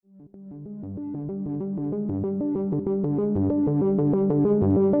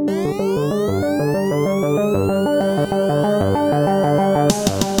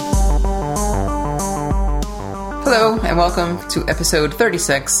welcome to episode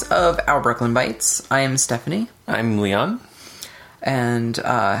 36 of Our Brooklyn Bites. I am Stephanie. I'm Leon. And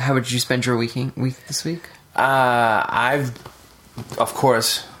how would you spend your week this week? I've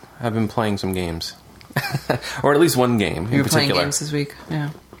been playing some games. Or at least one game in particular. You were playing games this week? Yeah.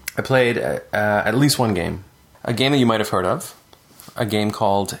 I played at least one game. A game that you might have heard of. A game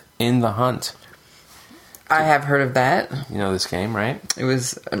called In the Hunt. I have heard of that. You know this game, right? It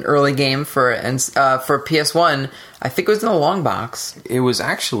was an early game for PS1. I think it was in the long box. It was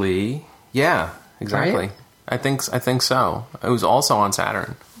actually, yeah, exactly. Right? I think so. It was also on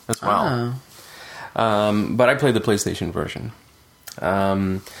Saturn as well. Oh. But I played the PlayStation version.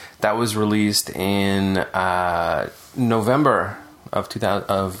 That was released in November of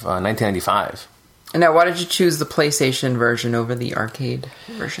 1995. And now, why did you choose the PlayStation version over the arcade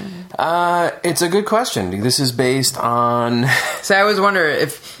version? It's a good question. This is based on... So I always wonder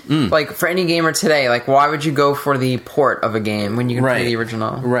if, like, for any gamer today, like, why would you go for the port of a game when you can play the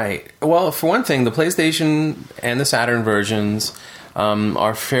original? Right. Well, for one thing, the PlayStation and the Saturn versions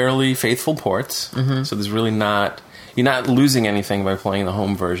are fairly faithful ports. Mm-hmm. So there's really not... You're not losing anything by playing the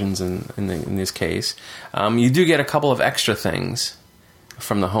home versions in this case. You do get a couple of extra things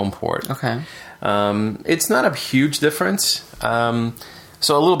from the home port. Okay. It's not a huge difference. So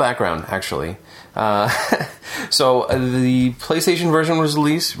a little background, actually. So the PlayStation version was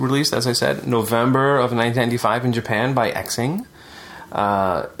released, as I said, November of 1995 in Japan by Xing.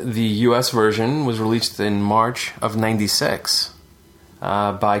 The US version was released in March of 96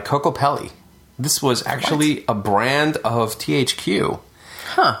 by Kokopelli. This was actually a brand of THQ.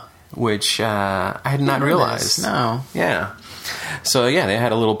 Huh. Which I had not realized. No. Yeah. So, yeah, they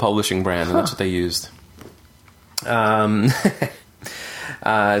had a little publishing brand, and that's what they used.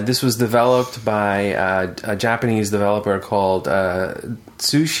 This was developed by a Japanese developer called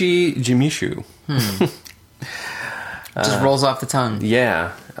Tsushi Jimishu. Just rolls off the tongue.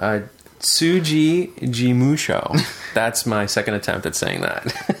 Yeah. Tsuji Jimusho. That's my second attempt at saying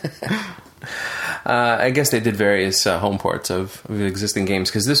that. I guess they did various home ports of existing games,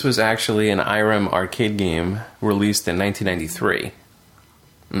 because this was actually an Irem arcade game released in 1993.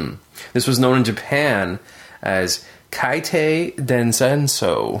 This was known in Japan as Kaite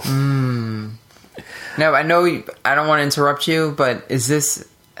Densenso. Now, I know I don't want to interrupt you, but does this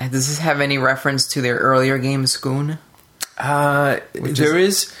have any reference to their earlier game, Scoon? There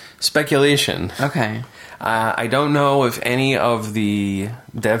is speculation. Okay. I don't know if any of the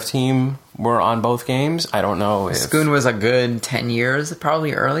dev team were on both games. I don't know if... Scoon was a good 10 years,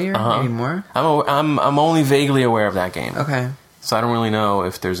 probably earlier, maybe more. I'm only vaguely aware of that game. Okay. So I don't really know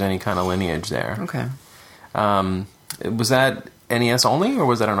if there's any kind of lineage there. Okay. Was that NES only, or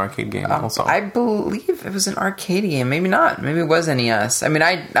was that an arcade game also? I believe it was an arcade game. Maybe not. Maybe it was NES. I mean,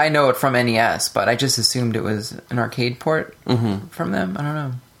 I know it from NES, but I just assumed it was an arcade port from them. I don't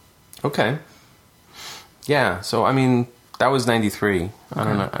know. Okay. Yeah, so, I mean, that was 93. Okay. I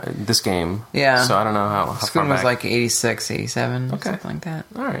don't know. This game. Yeah. So I don't know how far Scoon back. was like 86, 87, something like that.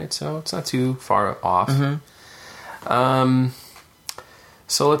 All right, so it's not too far off.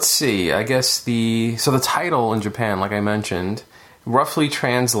 So let's see. I guess the title in Japan, like I mentioned, roughly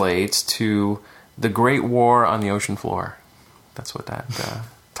translates to The Great War on the Ocean Floor. That's what that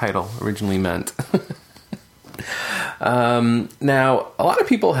title originally meant. Now, a lot of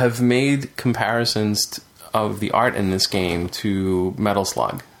people have made comparisons of the art in this game to Metal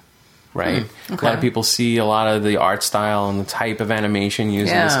Slug, right? Okay. A lot of people see a lot of the art style and the type of animation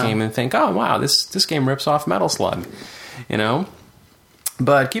used in this game and think, oh, wow, this game rips off Metal Slug, you know?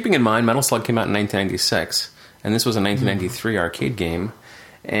 But keeping in mind, Metal Slug came out in 1996, and this was a 1993 arcade game,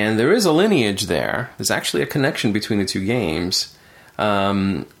 and there is a lineage there. There's actually a connection between the two games.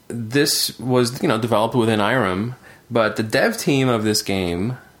 This was, developed within Irem, but the dev team of this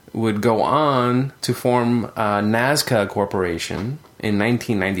game would go on to form Nazca Corporation in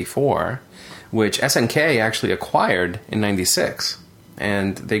 1994, which SNK actually acquired in 96,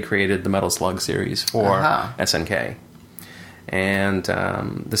 and they created the Metal Slug series for SNK. And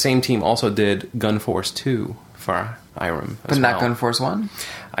the same team also did Gun Force 2 for Irem as But not well. Gun Force 1?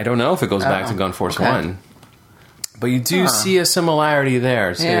 I don't know if it goes back to Gun Force 1. But you do see a similarity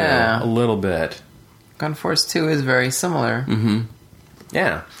there, too. Yeah. A little bit. Gun Force 2 is very similar.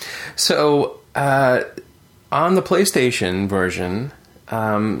 Yeah. So, on the PlayStation version,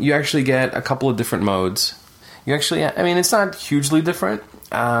 you actually get a couple of different modes. It's not hugely different.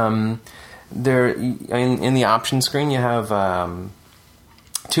 In the option screen, you have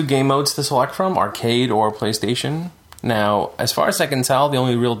two game modes to select from, arcade or PlayStation. Now, as far as I can tell, the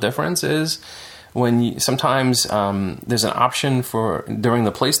only real difference is sometimes there's an option for during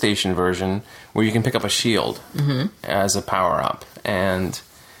the PlayStation version where you can pick up a shield as a power up, and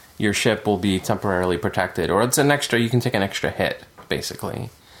your ship will be temporarily protected, or it's an extra. You can take an extra hit, basically.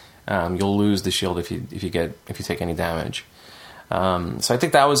 You'll lose the shield if you take any damage. So I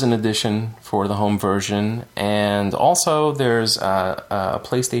think that was an addition for the home version, and also there's a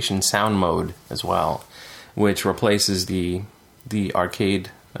PlayStation sound mode as well, which replaces the arcade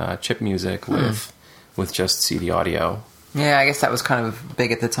chip music with just CD audio. Yeah, I guess that was kind of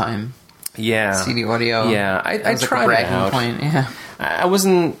big at the time. Yeah, CD audio. Yeah, I tried like a it out. Point. Yeah, I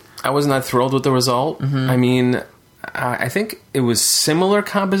wasn't that thrilled with the result. I mean, I think it was similar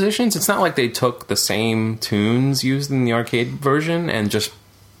compositions. It's not like they took the same tunes used in the arcade version and just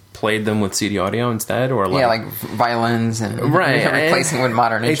played them with CD audio instead, or like violins and replacing with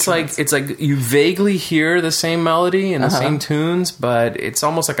modern instruments. It's like you vaguely hear the same melody and the same tunes, but it's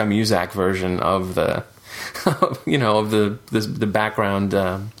almost like a Muzak version of the the background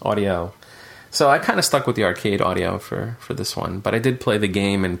audio. So I kind of stuck with the arcade audio for this one, but I did play the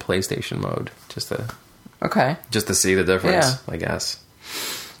game in PlayStation mode just to see the difference, I guess.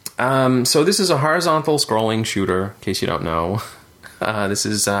 So this is a horizontal scrolling shooter, in case you don't know. This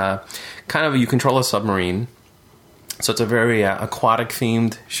is kind of, you control a submarine. So it's a very aquatic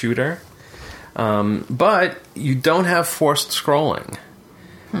themed shooter. But you don't have forced scrolling.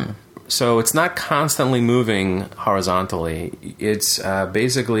 So it's not constantly moving horizontally. It's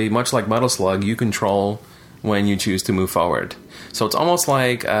basically, much like Metal Slug, you control when you choose to move forward. So it's almost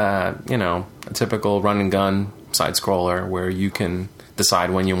like, a typical run and gun side scroller where you can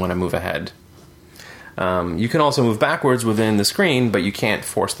decide when you want to move ahead. You can also move backwards within the screen, but you can't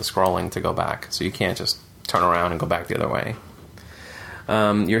force the scrolling to go back. So you can't just turn around and go back the other way.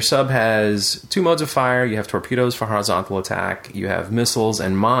 Your sub has 2 modes of fire. You have torpedoes for horizontal attack. You have missiles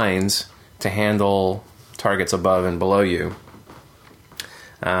and mines to handle targets above and below you.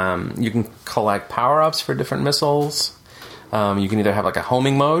 You can collect power-ups for different missiles. You can either have like a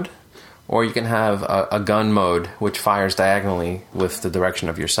homing mode, or you can have a gun mode, which fires diagonally with the direction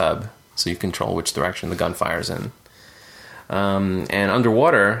of your sub. So you control which direction the gun fires in. And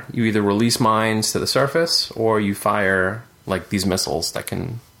underwater, you either release mines to the surface, or you fire like these missiles that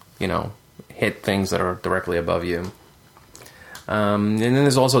can, hit things that are directly above you. And then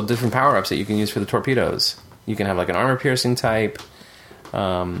there's also different power-ups that you can use for the torpedoes. You can have like an armor-piercing type,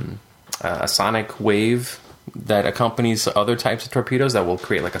 a sonic wave that accompanies other types of torpedoes that will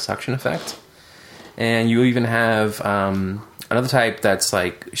create like a suction effect. And you even have another type that's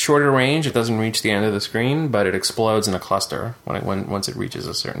like shorter range. It doesn't reach the end of the screen, but it explodes in a cluster once it reaches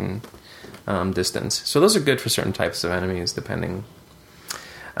a certain distance. So those are good for certain types of enemies, depending.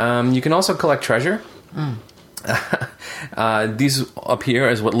 You can also collect treasure. These appear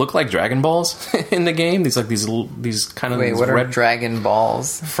as what look like Dragon Balls in the game. These kind of what are Dragon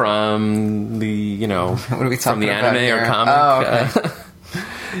Balls from the what are we talking from the anime here? or comic? Oh, okay.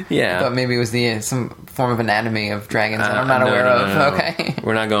 Yeah, I thought maybe it was some form of anatomy of dragons that I'm not aware of. No. Okay,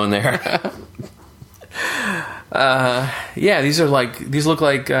 we're not going there. These look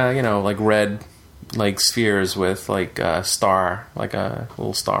like like red like spheres with like a star, like a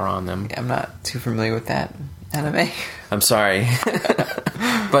little star on them. Yeah, I'm not too familiar with that anime. I'm sorry,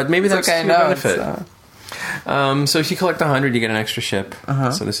 but maybe that's okay, to your benefit. So if you collect 100, you get an extra ship.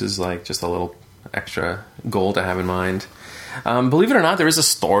 So this is like just a little extra goal to have in mind. Believe it or not, there is a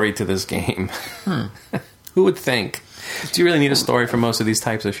story to this game. Who would think? Do you really need a story for most of these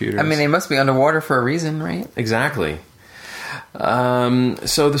types of shooters? I mean, they must be underwater for a reason, right? Exactly.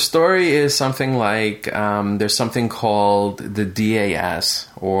 So the story is something like there's something called the DAS,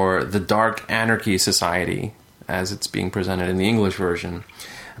 or the Dark Anarchy Society, as it's being presented in the English version.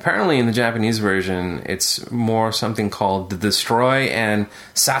 Apparently in the Japanese version, it's more something called the Destroy and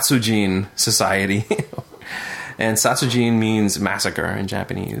Satsujin Society. And Satsujin means massacre in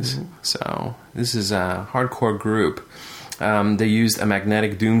Japanese. So this is a hardcore group. They used a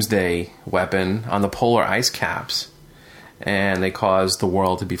magnetic doomsday weapon on the polar ice caps, and they caused the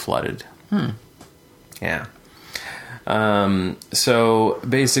world to be flooded. Yeah. So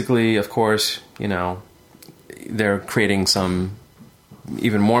basically, of course, they're creating some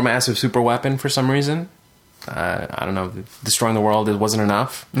even more massive super weapon for some reason. I don't know, destroying the world, it wasn't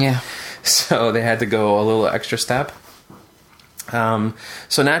enough. Yeah. So they had to go a little extra step. So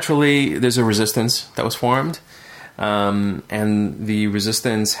naturally, there's a resistance that was formed. And the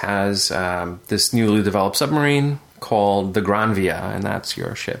resistance has this newly developed submarine called the Granvia, and that's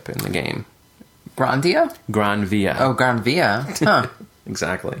your ship in the game. Grandia? Granvia. Oh, Granvia. Huh.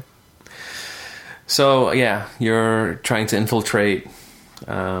 Exactly. So, yeah, you're trying to infiltrate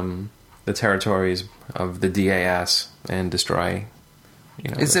the territories of the DAS and destroy.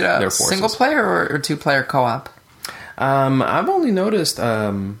 Is it a single player or 2-player co-op? I've only noticed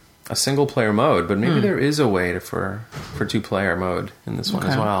a single player mode, but maybe there is a way for 2-player mode in this one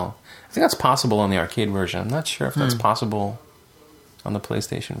as well. I think that's possible on the arcade version. I'm not sure if that's possible on the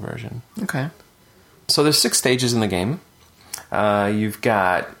PlayStation version. Okay. So there's 6 stages in the game. You've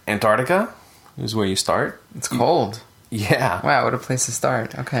got Antarctica, is where you start. It's cold. Yeah. Wow, what a place to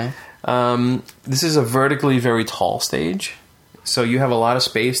start. Okay. This is a vertically very tall stage. So you have a lot of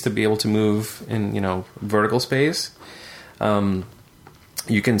space to be able to move in, vertical space.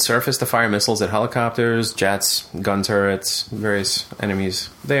 You can surface to fire missiles at helicopters, jets, gun turrets, various enemies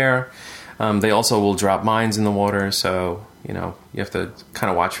there. They also will drop mines in the water, so, you have to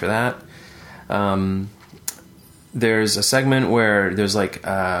kind of watch for that. There's a segment where there's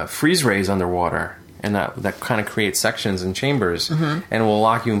freeze rays underwater, and that kind of creates sections and chambers, and it will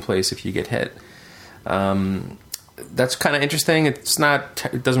lock you in place if you get hit. That's kind of interesting. It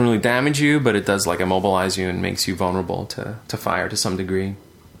doesn't really damage you, but it does immobilize you and makes you vulnerable to fire to some degree.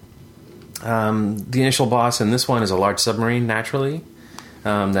 The initial boss in this one is a large submarine, naturally,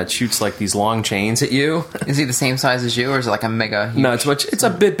 that shoots these long chains at you. Is he the same size as you, or is it a mega huge? No, it's a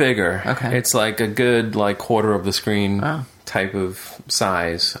bit bigger. Okay. It's a good quarter of the screen type of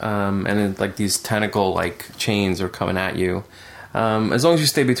size. And then these tentacle chains are coming at you. As long as you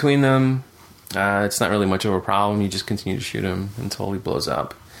stay between them, it's not really much of a problem. You just continue to shoot him until he blows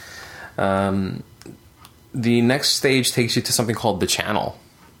up. The next stage takes you to something called the Channel.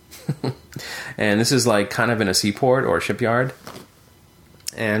 And this is kind of in a seaport or a shipyard.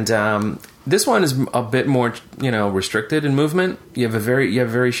 And this one is a bit more, restricted in movement. You have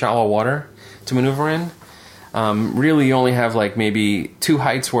very shallow water to maneuver in. Really, you only have maybe 2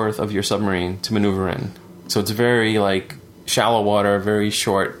 heights worth of your submarine to maneuver in. So it's very shallow water, very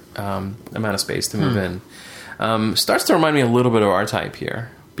short amount of space to move in. Starts to remind me a little bit of R-Type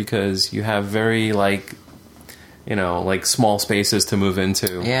here, because you have very small spaces to move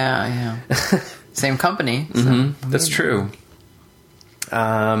into. Yeah. Same company. So That's true.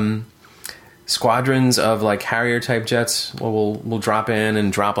 Squadrons of Harrier type jets will drop in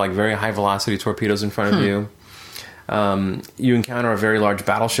and drop very high velocity torpedoes in front of you. You encounter a very large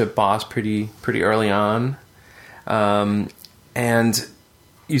battleship boss pretty early on. And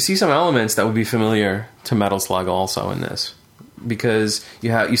you see some elements that would be familiar to Metal Slug also in this, because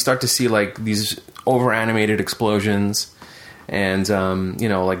you start to see these over animated explosions and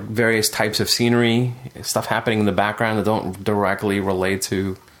various types of scenery, stuff happening in the background that don't directly relate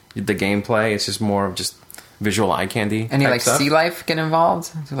to the gameplay. It's just more of just visual eye candy. Any stuff. Sea life get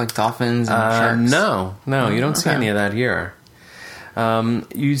involved? Dolphins and sharks? No, you don't see any of that here.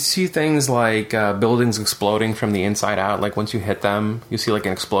 You see things buildings exploding from the inside out. Once you hit them, you see an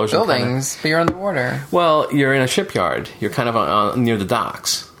explosion. Buildings, but you're underwater. Well, you're in a shipyard. You're kind of near the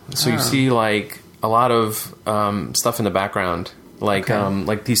docks, so you see a lot of stuff in the background.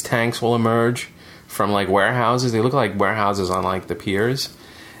 These tanks will emerge from warehouses. They look like warehouses on the piers,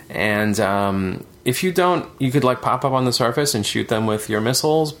 and if you don't, you could pop up on the surface and shoot them with your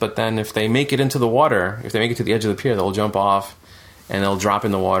missiles. But then if they make it into the water, if they make it to the edge of the pier, they'll jump off. And they'll drop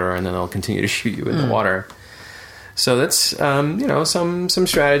in the water, and then they'll continue to shoot you in the water. So that's, some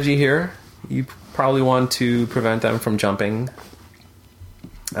strategy here. You probably want to prevent them from jumping.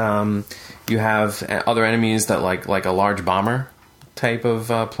 You have other enemies that like a large bomber type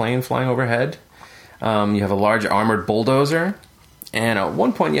of plane flying overhead. You have a large armored bulldozer. And at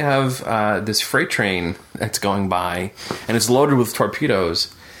one point you have this freight train that's going by, and it's loaded with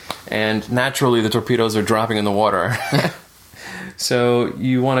torpedoes. And naturally the torpedoes are dropping in the water. So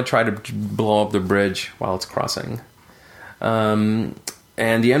you want to try to blow up the bridge while it's crossing. And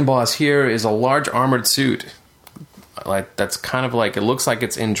the end boss here is a large armored suit. That's kind of it looks like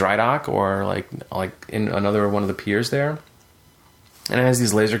it's in dry dock or in another one of the piers there. And it has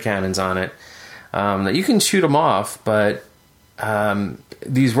these laser cannons on it that you can shoot them off, but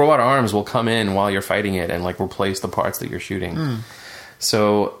these robot arms will come in while you're fighting it and replace the parts that you're shooting.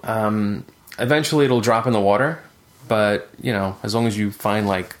 So eventually it'll drop in the water. But, as long as you find,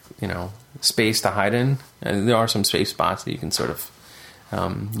 space to hide in, and there are some safe spots that you can sort of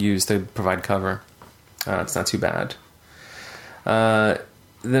use to provide cover. It's not too bad. The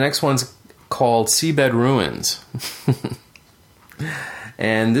next one's called Seabed Ruins.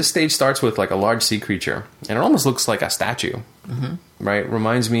 And this stage starts with, a large sea creature. And it almost looks like a statue, right?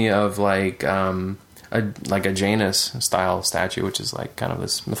 Reminds me of, a Janus-style statue, which is, kind of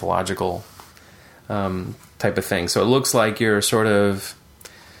this mythological type of thing. So it looks like you're sort of,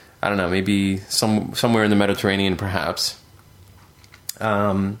 I don't know, maybe somewhere in the Mediterranean, perhaps.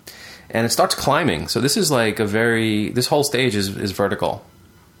 And and it starts climbing. So this is like this whole stage is vertical,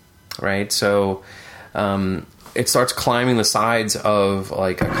 right? So it starts climbing the sides of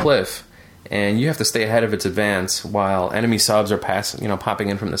like a cliff, and you have to stay ahead of its advance while enemy subs are popping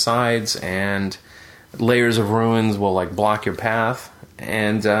in from the sides, and layers of ruins will like block your path.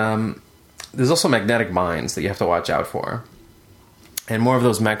 And there's also magnetic mines that you have to watch out for, and more of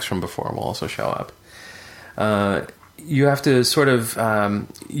those mechs from before will also show up. You have to sort of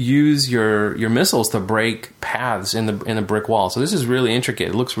use your missiles to break paths in the brick wall. So this is really intricate.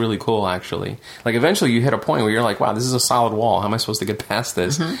 It looks really cool, actually. Like eventually you hit a point where you're like, wow, this is a solid wall. How am I supposed to get past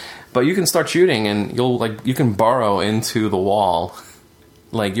this? Mm-hmm. But you can start shooting, and you can burrow into the wall.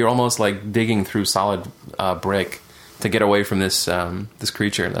 Like you're almost like digging through solid brick to get away from this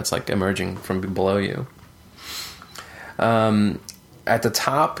creature that's like emerging from below you. At the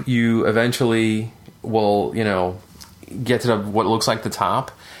top, you eventually will, get to what looks like the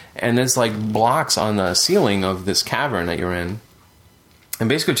top, and there's like blocks on the ceiling of this cavern that you're in. And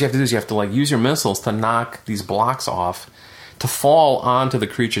basically what you have to do is you have to like use your missiles to knock these blocks off to fall onto the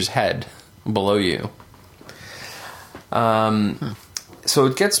creature's head below you. So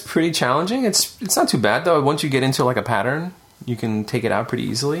it gets pretty challenging. It's not too bad though. Once you get into like a pattern, you can take it out pretty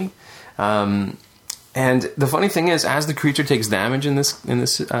easily. And the funny thing is, as the creature takes damage in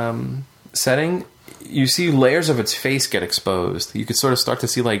this setting, you see layers of its face get exposed. You could sort of start to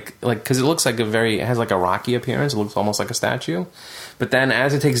see like because it looks like it has like a rocky appearance. It looks almost like a statue. But then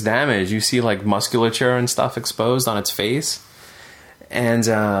as it takes damage, you see like musculature and stuff exposed on its face. And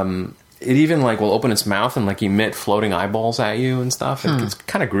it even like will open its mouth and like emit floating eyeballs at you and stuff. It's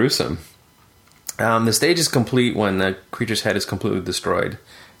kind of gruesome. The stage is complete when the creature's head is completely destroyed,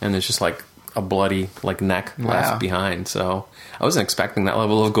 and there's just like a bloody like neck left behind. So I wasn't expecting that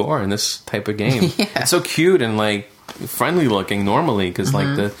level of gore in this type of game. It's so cute and like friendly looking normally, because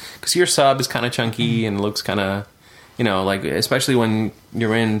like because your sub is kind of chunky and looks kind of, like especially when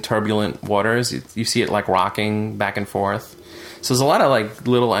you're in turbulent waters, you see it like rocking back and forth. So there's a lot of like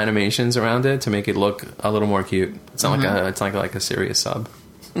little animations around it to make it look a little more cute. It's not like a serious sub.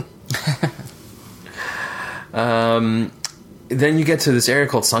 Then you get to this area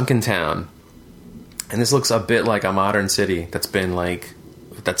called Sunken Town. And this looks a bit like a modern city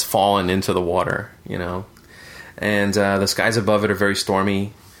that's fallen into the water, And the skies above it are very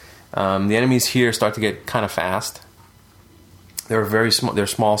stormy. The enemies here start to get kind of fast. They're very small. They're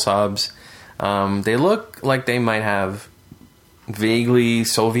small subs. They look like they might have vaguely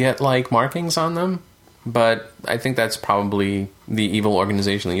Soviet-like markings on them, but I think that's probably the evil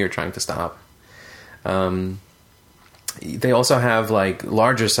organization that you're trying to stop. They also have like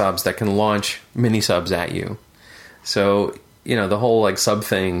larger subs that can launch mini subs at you. So, the whole like sub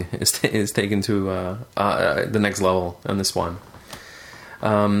thing is taken to the next level on this one.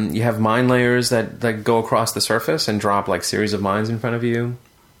 You have mine layers that go across the surface and drop like series of mines in front of you.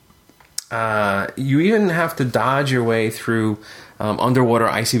 You even have to dodge your way through underwater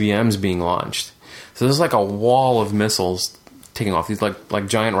ICBMs being launched. So there's like a wall of missiles taking off, these like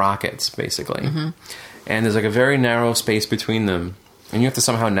giant rockets, basically. Mm-hmm. And there's like a very narrow space between them, and you have to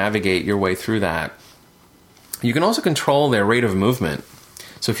somehow navigate your way through that. You can also control their rate of movement.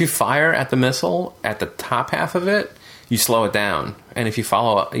 So if you fire at the missile at the top half of it, you slow it down. And if you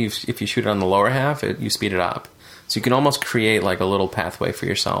shoot it on the lower half, you speed it up. So you can almost create like a little pathway for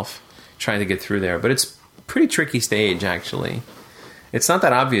yourself trying to get through there. But it's a pretty tricky stage, actually. It's not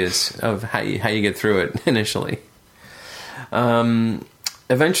that obvious of how you get through it initially.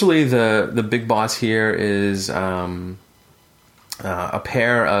 Eventually, the big boss here is a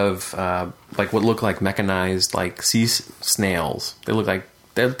pair of like what look like mechanized like sea snails. They look like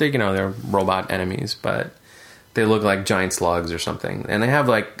they're robot enemies, but they look like giant slugs or something. And they have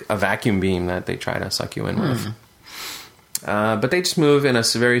like a vacuum beam that they try to suck you in with. But they just move in a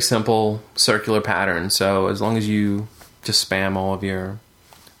very simple circular pattern. So as long as you just spam all of your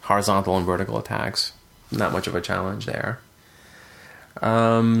horizontal and vertical attacks, not much of a challenge there.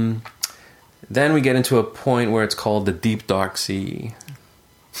 Then we get into a point where it's called the Deep Dark Sea.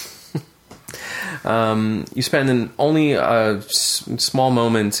 You spend only a small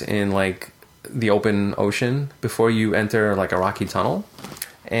moment in like the open ocean before you enter like a rocky tunnel,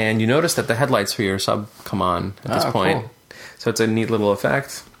 and you notice that the headlights for your sub come on at this point. Cool. So it's a neat little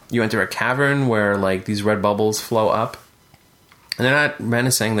effect. You enter a cavern where like these red bubbles flow up, and they're not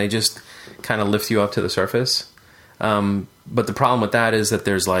menacing. They just kind of lift you up to the surface. But the problem with that is that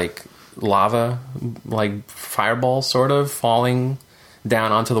there's like lava, like fireballs sort of falling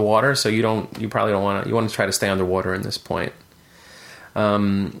down onto the water. So you probably don't want to, you want to try to stay underwater in this point.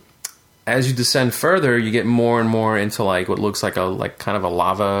 As you descend further, you get more and more into like what looks like kind of a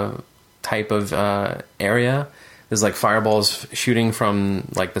lava type of area. There's like fireballs shooting from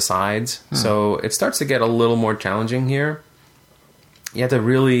like the sides. So it starts to get a little more challenging here. You have to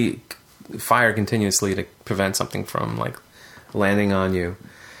really fire continuously to prevent something from like landing on you.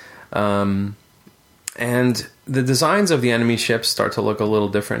 And the designs of the enemy ships start to look a little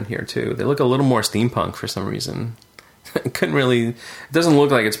different here too. They look a little more steampunk for some reason. It doesn't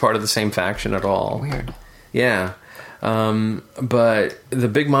look like it's part of the same faction at all. Weird. Yeah. But the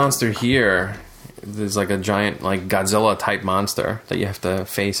big monster here, there's like a giant like Godzilla type monster that you have to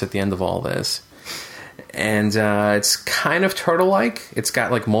face at the end of all this. And it's kind of turtle-like. It's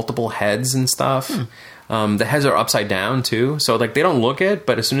got like multiple heads and stuff. The heads are upside down too. So like they don't look it,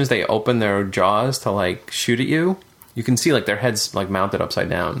 but as soon as they open their jaws to like shoot at you, you can see like their heads like mounted upside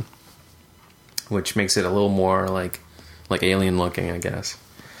down, which makes it a little more like alien looking, I guess.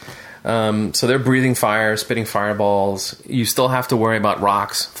 So they're breathing fire, spitting fireballs. You still have to worry about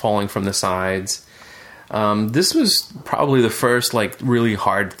rocks falling from the sides. This was probably the first like really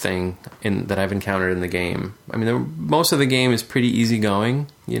hard thing that I've encountered in the game. I mean, most of the game is pretty easygoing.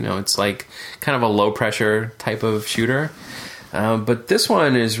 You know, it's like kind of a low pressure type of shooter. But this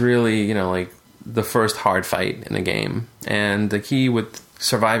one is really, you know, like the first hard fight in the game. And the key with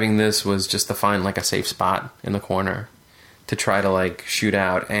surviving this was just to find like a safe spot in the corner to try to like shoot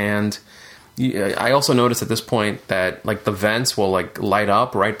out. And I also noticed at this point that like the vents will like light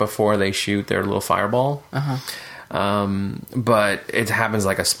up right before they shoot their little fireball. But it happens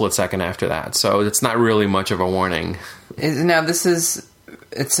like a split second after that, so it's not really much of a warning. Now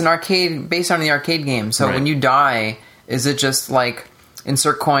it's an arcade based on the arcade game. So when you die, is it just like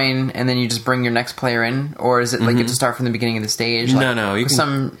insert coin and then you just bring your next player in, or is it like you have to start from the beginning of the stage? Like, No.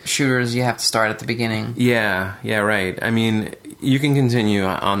 Some shooters you have to start at the beginning. Yeah, right. I mean, you can continue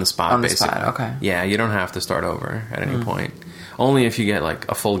on the spot. On the basically. spot, okay. Yeah, you don't have to start over at any point. Only if you get like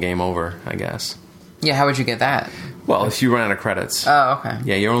a full game over, I guess. Yeah, how would you get that? Well, if you run out of credits. Oh, okay.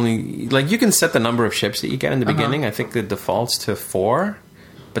 Yeah, you're only like you can set the number of ships that you get in the beginning. I think the default's to 4,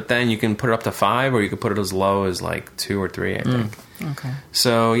 but then you can put it up to 5, or you can put it as low as like 2 or 3. I think. Okay.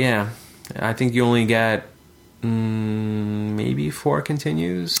 So yeah, I think you only get maybe 4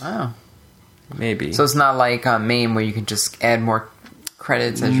 continues. Oh, maybe. So it's not like MAME where you can just add more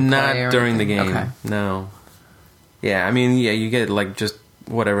credits as you not play. Not during the game. Okay. No. Yeah, I mean, yeah, you get like just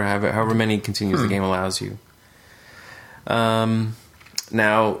whatever, however many continues the game allows you. Now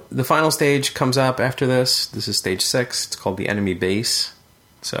the final stage comes up after this. This is stage 6. It's called the enemy base.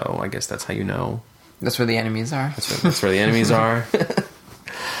 So I guess that's how you know. That's where the enemies are. That's where the enemies are.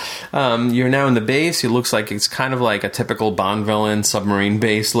 You're now in the base. It looks like it's kind of like a typical Bond villain submarine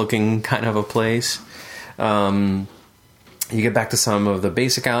base looking kind of a place. You get back to some of the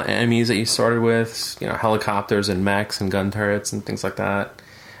basic enemies that you started with, you know, helicopters and mechs and gun turrets and things like that.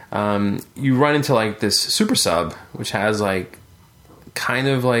 You run into like this super sub, which has like kind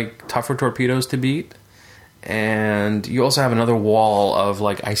of like tougher torpedoes to beat. And you also have another wall of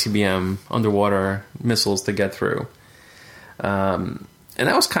like ICBM underwater missiles to get through. And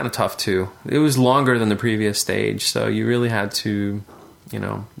that was kind of tough too. It was longer than the previous stage, so you really had to, you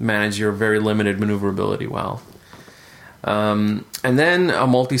know, manage your very limited maneuverability well. And then a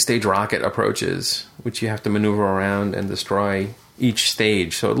multi-stage rocket approaches, which you have to maneuver around and destroy each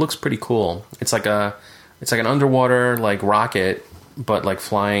stage. So it looks pretty cool. It's like an underwater like rocket, but like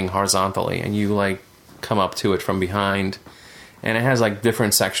flying horizontally, and you like come up to it from behind, and it has like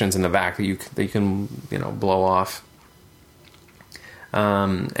different sections in the back that you can, you know, blow off.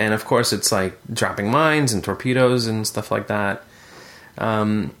 And of course it's like dropping mines and torpedoes and stuff like that.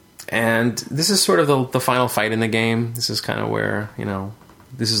 And this is sort of the final fight in the game. This is kind of where, you know,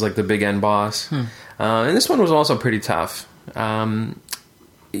 this is like the big end boss. And this one was also pretty tough.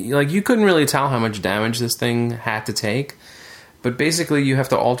 Like you couldn't really tell how much damage this thing had to take. But basically, you have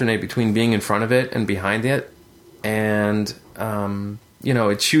to alternate between being in front of it and behind it. And, you know,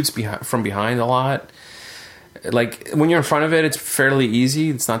 it shoots from behind a lot. Like, when you're in front of it, it's fairly easy.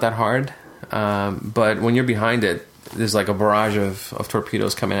 It's not that hard. But when you're behind it, there's like a barrage of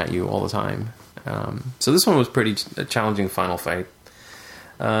torpedoes coming at you all the time. So this one was a challenging final fight.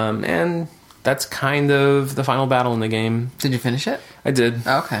 And that's kind of the final battle in the game. Did you finish it? I did.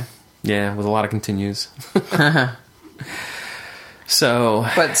 Oh, okay. Yeah, with a lot of continues. So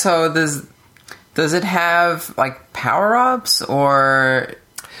does it have like power ups, or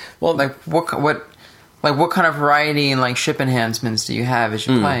well, like what kind of variety and like ship enhancements do you have as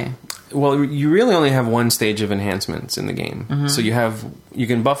you play? Well, you really only have one stage of enhancements in the game. So you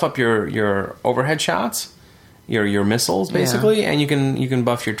can buff up your overhead shots, your missiles basically, and you can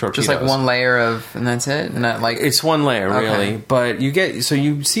buff your torpedoes. Just like one layer and that's it, and not like it's one layer really. But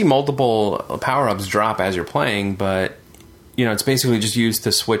you see multiple power ups drop as you're playing, but it's basically just used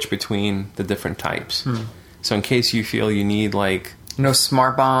to switch between the different types. So in case you feel you need like no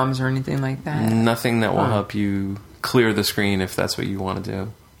smart bombs or anything like that, nothing that will help you clear the screen if that's what you want to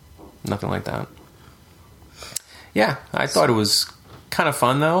do. Nothing like that. Yeah, I thought it was kind of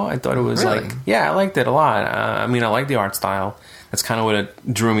fun though. I thought it was really? I liked it a lot. I like the art style. That's kind of what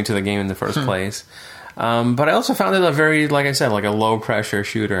it drew me to the game in the first place. But I also found it a very, like I said, like a low pressure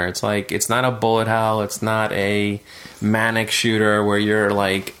shooter. It's like, it's not a bullet hell. It's not a manic shooter where you're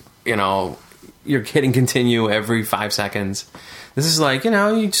like, you're hitting continue every 5 seconds. This is like,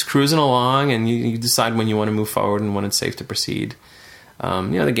 you're just cruising along and you decide when you want to move forward and when it's safe to proceed.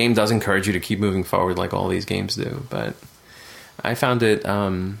 The game does encourage you to keep moving forward like all these games do, but I found it,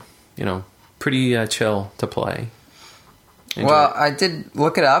 pretty chill to play. Well, I did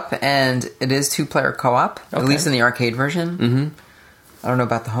look it up, and it is 2-player co-op, at least in the arcade version. Mm-hmm. I don't know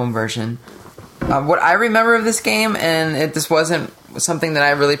about the home version. What I remember of this game, and this wasn't something that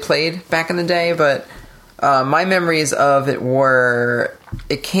I really played back in the day, but my memories of it were,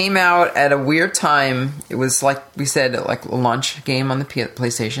 it came out at a weird time. It was, like we said, like a launch game on the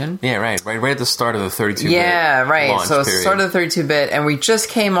PlayStation. Yeah, right at the start of the 32-bit Yeah, right. launch So period. Start of the 32-bit, and we just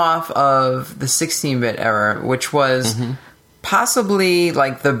came off of the 16-bit era, which was possibly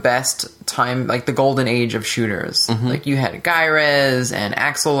like the best time, like the golden age of shooters. Like you had Gyres and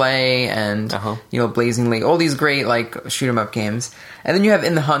Axelay and Blazingly, all these great like shoot 'em up games, and then you have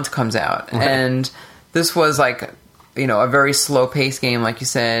In the Hunt comes out, and this was like a very slow paced game, like you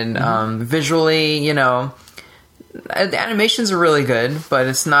said. Visually, the animations are really good, but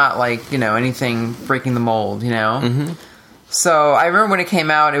it's not like anything breaking the mold. So I remember when it came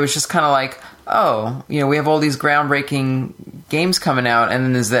out, it was just kind of like, we have all these groundbreaking games coming out, and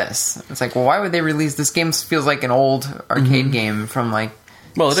then there's this. It's like, well, why would they release this game? Feels like an old arcade game from like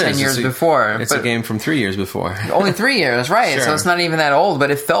 10 years before. It's a game from 3 years before. Only 3 years, right? Sure. So it's not even that old,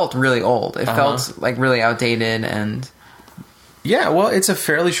 but it felt really old. It felt like really outdated and. Yeah, well, it's a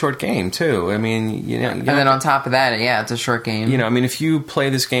fairly short game too. I mean, and then on top of that, it's a short game. If you play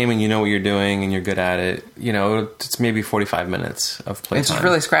this game and you know what you're doing and you're good at it, it's maybe 45 minutes of playtime. It's just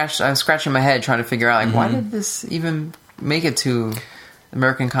really I was scratching my head trying to figure out like why did this even make it to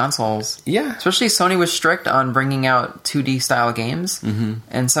American consoles? Yeah, especially Sony was strict on bringing out 2D style games,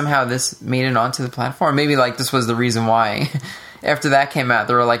 and somehow this made it onto the platform. Maybe like this was the reason why. After that came out,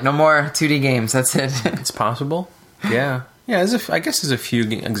 they were like, no more 2D games. That's it. It's possible. Yeah. Yeah, I guess there's a few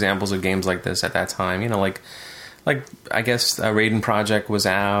examples of games like this at that time. Like I guess Raiden Project was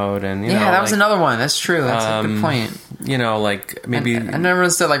out, and that was another one. That's true. That's a good point. Like maybe I never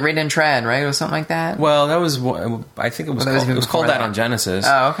understood like Raiden Trad, right, or something like that. Well, that was I think it was called that on Genesis.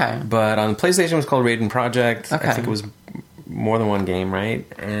 Oh, okay. But on PlayStation it was called Raiden Project. Okay. I think it was more than one game, right?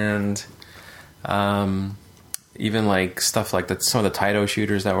 And even like stuff like that, some of the Taito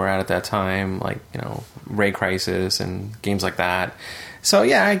shooters that were out at that time, like Ray Crisis and games like that. So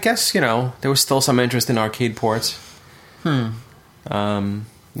yeah, I guess there was still some interest in arcade ports. I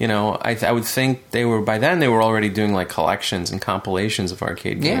would think by then they were already doing like collections and compilations of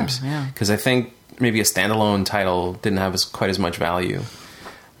arcade games. Yeah. Because I think maybe a standalone title didn't have quite as much value.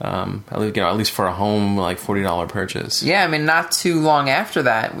 At least for a home like $40 purchase. Yeah, I mean, not too long after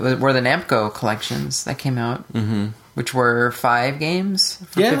that were the Namco collections that came out, which were 5 games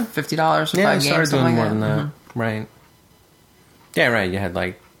for $50 for 5 games. Started doing like more than that, right? Yeah, right. You had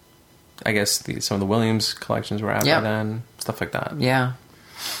like, I guess some of the Williams collections were out by then, stuff like that. Yeah,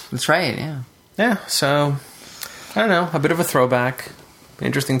 that's right. Yeah, yeah. So I don't know, a bit of a throwback,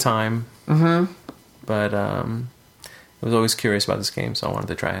 interesting time. But I was always curious about this game, so I wanted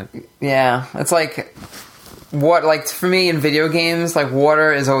to try it. Yeah, it's like for me in video games, like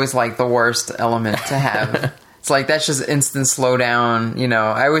water is always like the worst element to have. It's like that's just instant slowdown.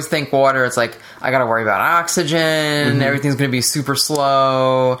 I always think water. It's like I got to worry about oxygen. Everything's going to be super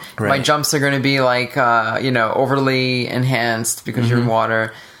slow. Right. My jumps are going to be like overly enhanced because you're in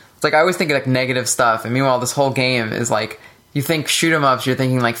water. It's like I always think of like negative stuff, and meanwhile, this whole game is like. You think shoot 'em ups, you're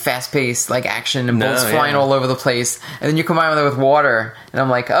thinking like fast paced, like action and bullets flying all over the place, and then you combine that with water, and I'm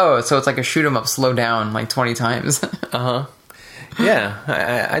like, oh, so it's like a shoot 'em up slowed down like 20 times.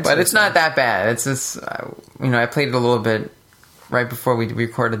 Yeah, but it's not that bad. It's just I played it a little bit right before we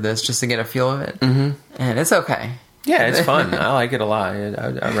recorded this just to get a feel of it, and it's okay. Yeah, it's fun. I like it a lot.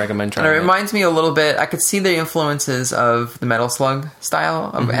 I recommend trying it. And it reminds me a little bit. I could see the influences of the Metal Slug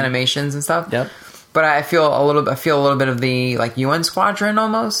style of animations and stuff. Yep. But I feel a little bit of the like UN Squadron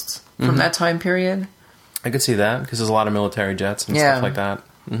almost from that time period. I could see that, because there's a lot of military jets and stuff like that.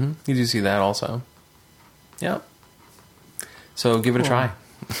 Mm-hmm. You do see that also. Yep. So give it a try.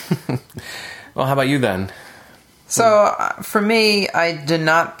 Well, how about you then? So, for me, I did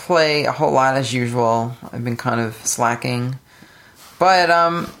not play a whole lot as usual. I've been kind of slacking. But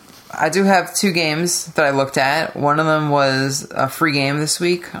I do have 2 games that I looked at. One of them was a free game this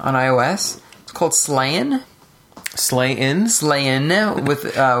week on iOS. It's called Slayin'. Slayin', with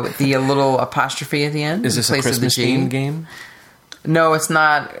the little apostrophe at the end. Is this a Christmas-themed game? No, it's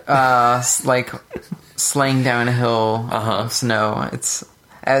not like slaying down a hill of snow. It's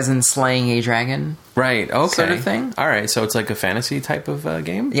as in slaying a dragon. Right, okay. Sort of thing. All right, so it's like a fantasy type of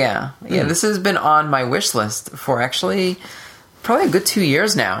game? Yeah. Yeah, This has been on my wish list for actually probably a good 2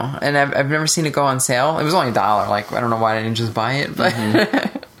 years now. And I've never seen it go on sale. It was only $1. Like, I don't know why I didn't just buy it, but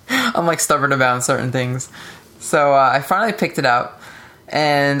I'm like stubborn about certain things. So I finally picked it up,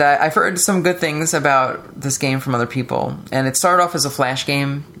 and I've heard some good things about this game from other people. And it started off as a Flash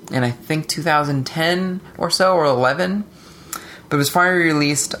game in, I think, 2010 or so, or 11. But it was finally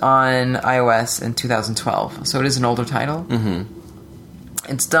released on iOS in 2012. So it is an older title. Mm-hmm.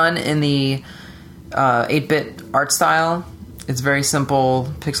 It's done in the 8-bit art style. It's very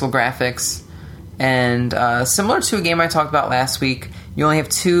simple, pixel graphics. And similar to a game I talked about last week, you only have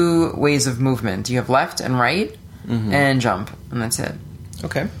 2 ways of movement. You have left and right, and jump, and that's it.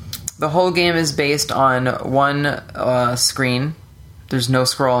 Okay. The whole game is based on one screen. There's no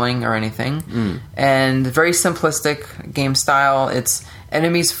scrolling or anything. And very simplistic game style. It's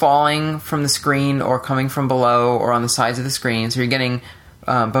enemies falling from the screen or coming from below or on the sides of the screen. So you're getting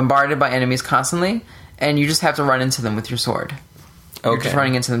bombarded by enemies constantly, and you just have to run into them with your sword. Okay. You're just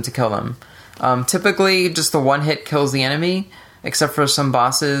running into them to kill them. Typically, just the one hit kills the enemy, except for some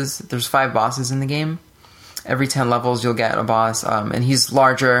bosses. There's 5 bosses in the game. Every 10 levels, you'll get a boss, and he's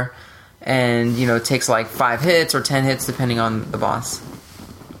larger, and it takes like 5 hits or 10 hits depending on the boss.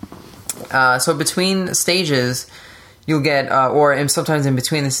 So between stages, you'll get, or sometimes in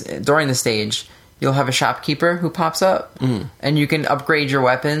between during the stage, you'll have a shopkeeper who pops up, and you can upgrade your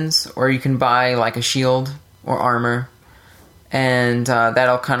weapons, or you can buy like a shield or armor. And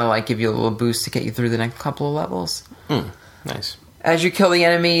that'll kind of like give you a little boost to get you through the next couple of levels. Nice. As you kill the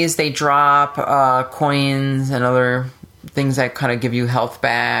enemies, they drop coins and other things that kind of give you health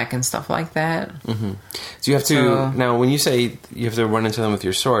back and stuff like that. Mm-hmm. So you have to... now, when you say you have to run into them with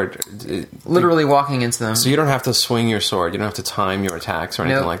your sword... literally walking into them. So you don't have to swing your sword. You don't have to time your attacks or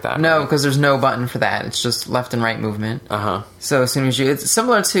anything like that. No, because there's no button for that. It's just left and right movement. So as soon as you... It's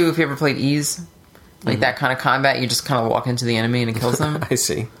similar to if you ever played Ys. Like that kind of combat, you just kind of walk into the enemy and it kills them. I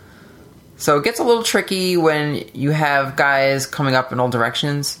see. So it gets a little tricky when you have guys coming up in all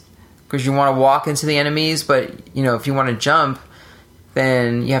directions, because you want to walk into the enemies, but, if you want to jump,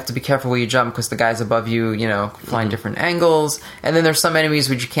 then you have to be careful where you jump, because the guys above you, fly in different angles. And then there's some enemies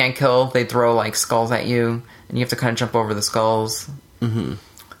which you can't kill. They throw, like, skulls at you, and you have to kind of jump over the skulls and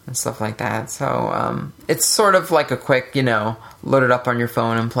stuff like that. So it's sort of like a quick, load it up on your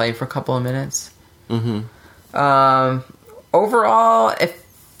phone and play for a couple of minutes. Overall, if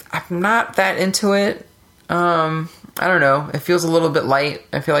I'm not that into it, I don't know. It feels a little bit light.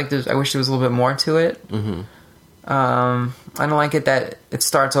 I feel like I wish there was a little bit more to it. I don't like it that it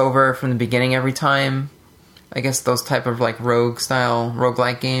starts over from the beginning every time. I guess those type of like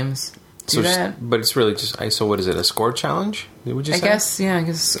roguelike games do that. But it's really just, so what is it, a score challenge? Would you say? I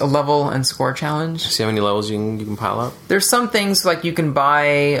guess a level and score challenge. See how many levels you can pile up? There's some things like you can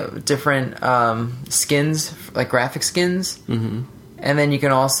buy different skins, like graphic skins. And then you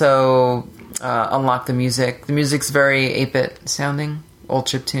can also unlock the music. The music's very 8-bit sounding, old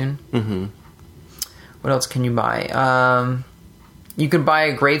chiptune. What else can you buy? You can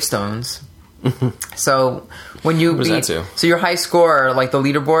buy gravestones. So when you so your high score, like the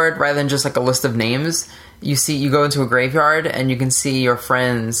leaderboard, rather than just like a list of names, you go into a graveyard and you can see your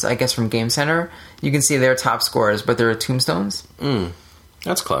friends, I guess from Game Center, you can see their top scores, but they're tombstones.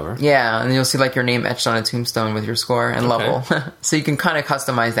 That's clever. Yeah, and you'll see like your name etched on a tombstone with your score and level. So you can kind of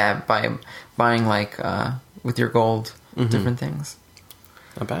customize that by buying like with your gold different things.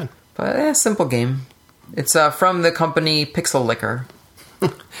 Not bad. But simple game. It's from the company Pixel Licker.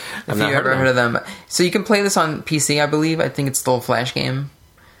 If you ever heard of them. So you can play this on PC, I believe. I think it's still a Flash game.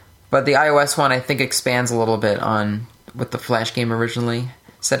 But the iOS one, I think, expands a little bit on what the Flash game originally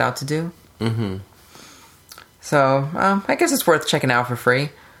set out to do. So I guess it's worth checking out for free.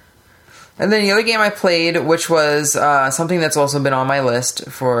 And then the other game I played, which was something that's also been on my list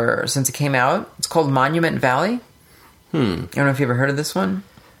since it came out. It's called Monument Valley. I don't know if you ever heard of this one.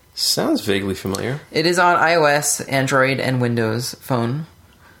 Sounds vaguely familiar. It is on iOS, Android, and Windows Phone.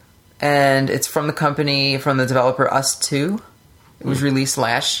 and it's from the developer Us2. It was released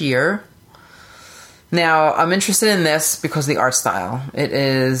last year. Now, I'm interested in this because of the art style. It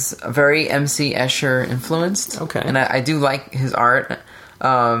is very MC Escher influenced. Okay. And I do like his art.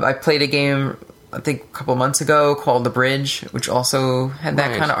 I played a game, I think, a couple months ago called The Bridge, which also had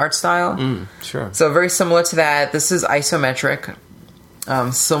that kind of art style. Sure. So very similar to that. This is isometric.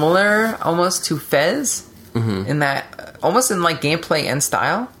 Similar almost to Fez in that, almost in like gameplay and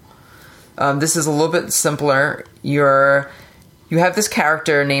style. This is a little bit simpler. You have this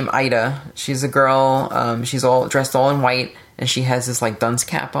character named Ida. She's a girl. She's all dressed all in white, and she has this like dunce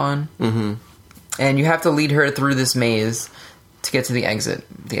cap on. Mm-hmm. And you have to lead her through this maze to get to the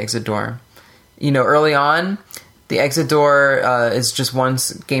exit door. Early on, the exit door is just one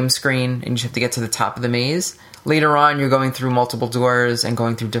game screen, and you just have to get to the top of the maze. Later on, you're going through multiple doors and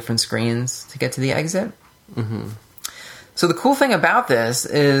going through different screens to get to the exit. Mm-hmm. So the cool thing about this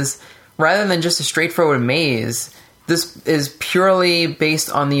is, rather than just a straightforward maze, this is purely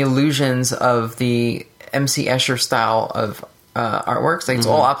based on the illusions of the MC Escher style of artworks. Like, it's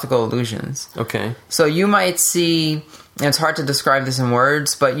all optical illusions. Okay. So you might see, and it's hard to describe this in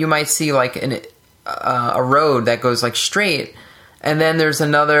words, but you might see like a road that goes like straight, and then there's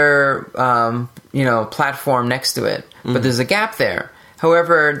another platform next to it, but there's a gap there.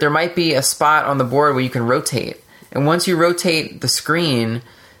 However, there might be a spot on the board where you can rotate, and once you rotate the screen,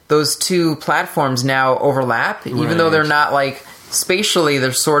 those two platforms now overlap, even though they're not like spatially,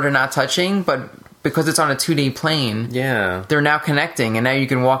 they're sort of not touching, but because it's on a 2D plane, they're now connecting, and now you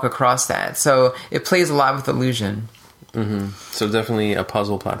can walk across that. So it plays a lot with illusion. Mm-hmm. So definitely a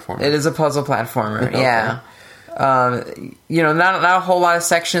puzzle platformer. It is a puzzle platformer, okay. Yeah. Not a whole lot of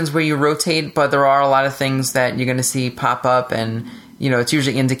sections where you rotate, but there are a lot of things that you're going to see pop up, and it's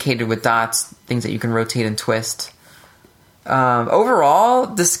usually indicated with dots, things that you can rotate and twist. Overall,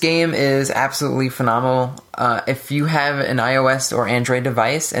 this game is absolutely phenomenal. If you have an iOS or Android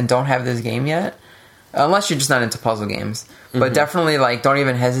device and don't have this game yet, unless you're just not into puzzle games, but definitely don't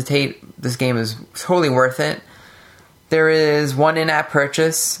even hesitate. This game is totally worth it. There is one in-app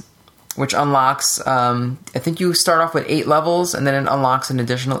purchase, which unlocks, I think you start off with 8 levels, and then it unlocks an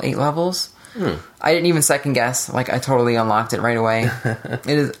additional 8 levels. I didn't even second guess. I totally unlocked it right away. It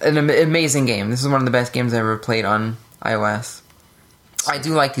is an amazing game. This is one of the best games I've ever played on iOS. I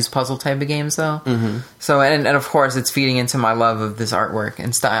do like these puzzle type of games, though. Mm-hmm. So, and of course, it's feeding into my love of this artwork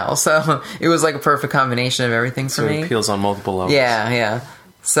and style. So, it was like a perfect combination of everything for me. So it appeals on multiple levels. Yeah.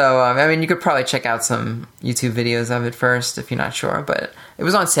 So, you could probably check out some YouTube videos of it first if you're not sure. But it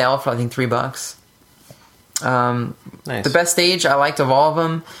was on sale for, I think, $3. Nice. The best stage I liked of all of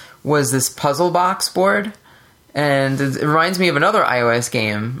them was this puzzle box board. And it reminds me of another iOS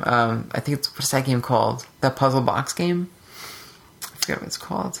game. I think what's that game called? That puzzle box game? I forget what it's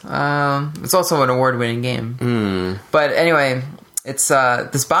called. It's also an award-winning game. But anyway, it's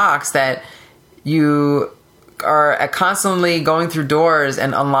this box that you are constantly going through doors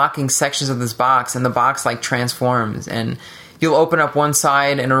and unlocking sections of this box, and the box transforms, and you'll open up one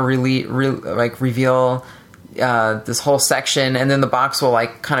side and it'll reveal this whole section, and then the box will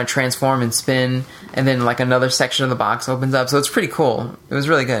kind of transform and spin, and then another section of the box opens up. So it's pretty cool. It was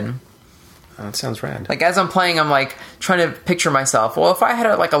really good. That sounds rad. As I'm playing, I'm trying to picture myself. Well, if I had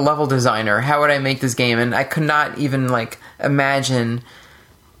a level designer, how would I make this game? And I could not even imagine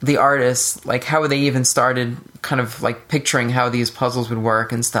the artists, how they even started kind of picturing how these puzzles would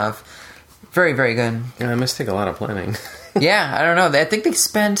work and stuff. Very, very good. Yeah, it must take a lot of planning. Yeah, I don't know. I think they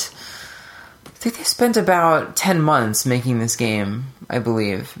spent about 10 months making this game, I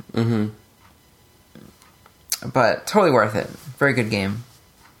believe. Mm-hmm. But totally worth it. Very good game.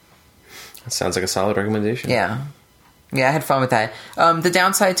 That sounds like a solid recommendation. Yeah, I had fun with that. The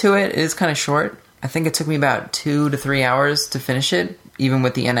downside to it is kind of short. I think it took me about 2 to 3 hours to finish it, even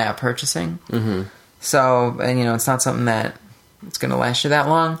with the in-app purchasing. Mm-hmm. So, and it's not something that it's going to last you that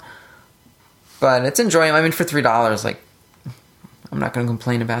long. But it's enjoyable. For $3, I'm not going to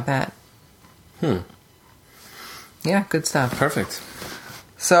complain about that. Yeah, good stuff. Perfect.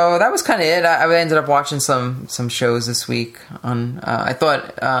 So that was kind of it. I ended up watching some shows this week. I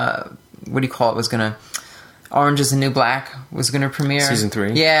thought, was going to... Orange is the New Black was going to premiere. Season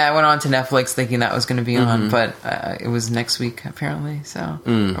 3? Yeah, I went on to Netflix thinking that was going to be on, but it was next week, apparently. So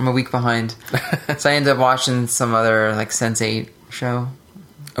I'm a week behind. So I ended up watching some other, Sense8 show.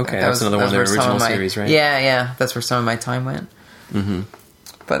 Okay, that was another one of their original series, right? Yeah. That's where some of my time went. Mm-hmm.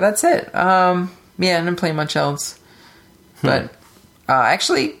 But that's it. I didn't play much else. But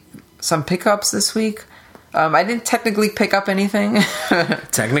actually, some pickups this week. I didn't technically pick up anything.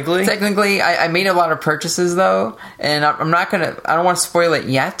 Technically? Technically, I made a lot of purchases, though, and I don't want to spoil it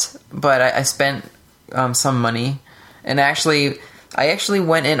yet, but I spent some money, and I actually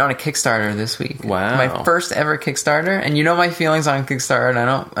went in on a Kickstarter this week. Wow. My first ever Kickstarter, and you know my feelings on Kickstarter, and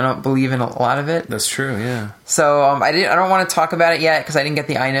I don't believe in a lot of it. That's true, yeah. So I don't want to talk about it yet because I didn't get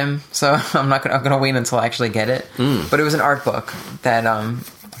the item, so I'm going to wait until I actually get it. But it was an art book that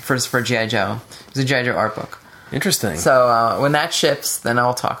for G.I. Joe. It was a G.I. Joe art book. Interesting. So when that ships, then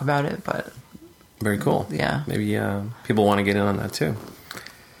I'll talk about it. But very cool. Yeah. Maybe people want to get in on that too.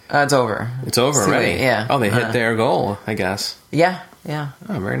 It's over. It's over already? Yeah. Oh, they hit their goal, I guess. Yeah.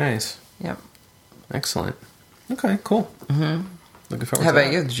 Oh, very nice. Yep. Excellent. Okay, cool. Mm-hmm. Looking forward to How that.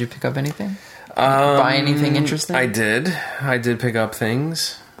 about you? Did you pick up anything? Buy anything interesting? I did pick up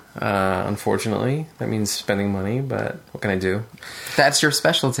things. Unfortunately, that means spending money, but what can I do? That's your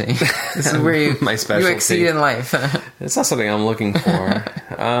specialty. This is where My specialty. you exceed in life. It's not something I'm looking for.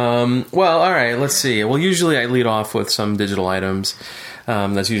 Well, all right, let's see. Well, usually I lead off with some digital items.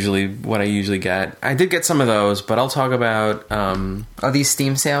 That's usually what I usually get. I did get some of those, but I'll talk about... Are these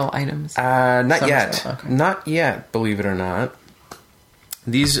Steam sale items? Not yet. Sale? Okay. Not yet, believe it or not.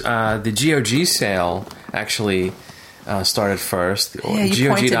 These, the GOG sale actually started first. Or Yeah, you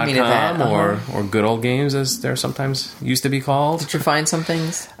pointed me to that. GOG.com or Good Old Games, as they're sometimes used to be called. Did you find some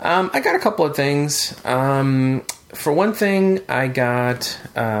things? I got a couple of things. For one thing, I got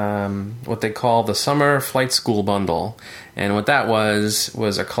what they call the Summer Flight School Bundle. And what that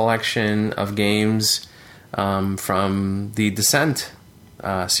was a collection of games from the Descent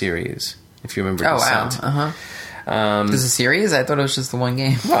series, if you remember Descent. Oh, wow. There's a series? I thought it was just the one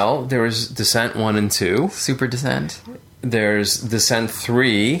game. Well, there was Descent 1 and 2. Super Descent. There's Descent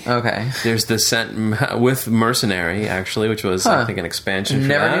 3. Okay. There's Descent with Mercenary, actually, which was, I think, an expansion for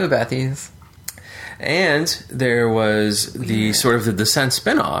Never that. knew about these. And there was the sort of the Descent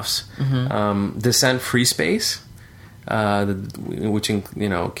spin-offs. Descent Free Space, which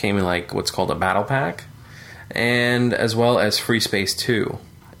came in like what's called a battle pack, and as well as Free Space 2.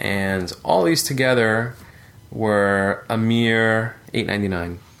 And all these together were a mere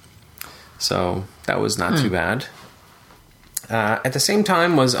 $8.99. So that was not too bad. At the same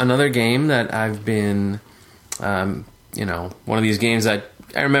time was another game that I've been, one of these games that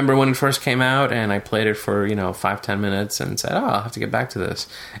I remember when it first came out, and I played it for 5-10 minutes and said, I'll have to get back to this,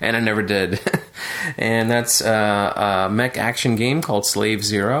 and I never did. And that's a mech action game called Slave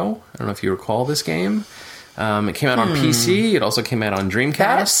Zero. I don't know if you recall this game. It came out on PC. It also came out on Dreamcast.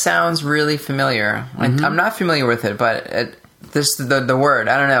 That sounds really familiar. I'm not familiar with it, but the word,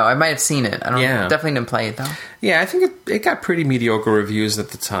 I don't know. I might have seen it. Definitely didn't play it, though. Yeah, I think it got pretty mediocre reviews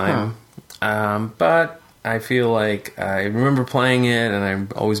at the time. But I feel like I remember playing it, and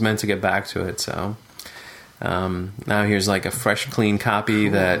I always meant to get back to it. So now here's like a fresh, clean copy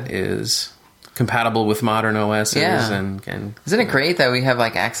that is compatible with modern OSs. Yeah. And isn't it great that we have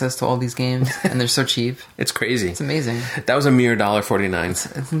like access to all these games and they're so cheap? It's crazy. It's amazing. That was a mere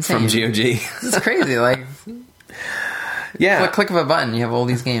 $1.49 it's insane. from GOG. It's crazy. Like, yeah, click of a button, you have all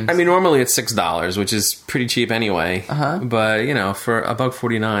these games. I mean, normally it's $6, which is pretty cheap anyway. But for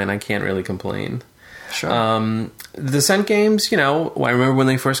 $1.49, I can't really complain. Sure. The Descent games, I remember when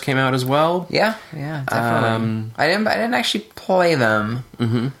they first came out as well. Yeah, definitely. I didn't actually play them.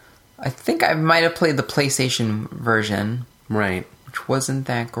 Mm-hmm. I think I might have played the PlayStation version. Right. Which wasn't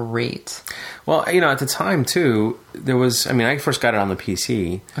that great. Well, at the time, too, there was... I mean, I first got it on the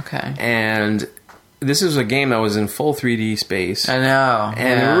PC. Okay. And this is a game that was in full 3D space. I know.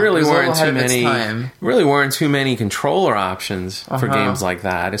 And there really weren't too many controller options for games like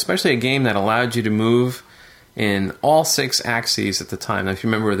that, especially a game that allowed you to move in all 6 axes at the time. Now, if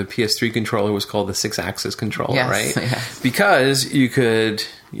you remember, the PS3 controller was called the 6-axis controller, right? Yes. Because you could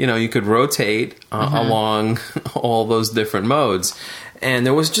rotate along all those different modes. And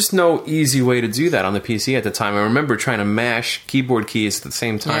there was just no easy way to do that on the PC at the time. I remember trying to mash keyboard keys at the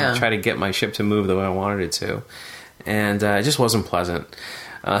same time to try to get my ship to move the way I wanted it to. And it just wasn't pleasant.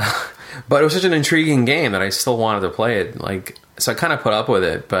 But it was such an intriguing game that I still wanted to play it. So I kind of put up with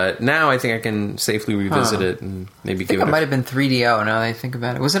it. But now I think I can safely revisit it and maybe give it might have been 3DO now that I think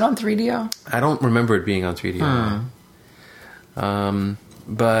about it. Was it on 3DO? I don't remember it being on 3DO.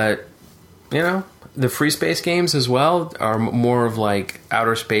 But, the Free Space games as well are more of like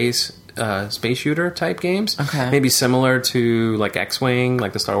outer space, space shooter type games. Okay. Maybe similar to like X-Wing,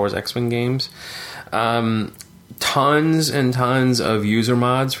 like the Star Wars X-Wing games. Tons and tons of user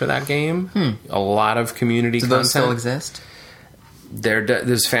mods for that game. A lot of community content. Do those still exist?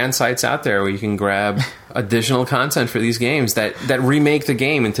 There's fan sites out there where you can grab additional content for these games that remake the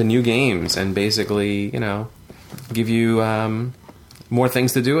game into new games and basically, give you more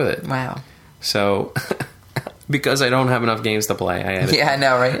things to do with it. Wow. So, because I don't have enough games to play, I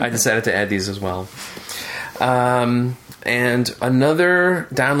know, right? I decided to add these as well. And another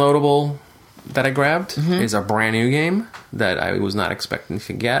downloadable that I grabbed is a brand new game that I was not expecting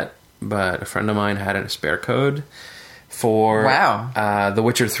to get, but a friend of mine had a spare code for The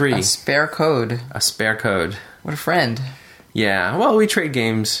Witcher 3. A spare code. A spare code. What a friend. Yeah, well, we trade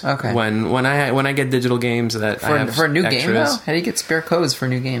games. Okay. When I get digital games that I have for a new extras. game though? How do you get spare codes for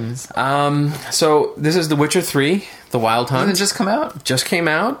new games? So this is The Witcher 3, The Wild Hunt. Didn't it just come out? Just came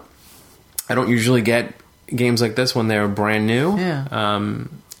out. I don't usually get games like this when they're brand new. Yeah.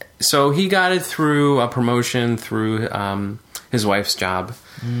 So he got it through a promotion through his wife's job.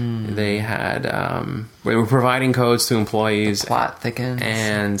 They had we were providing codes to employees. The plot thickens,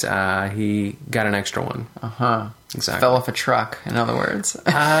 and he got an extra one. Exactly. Fell off a truck, in other words.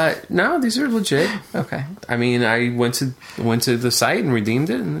 No, these are legit. Okay. I mean, I went to the site and redeemed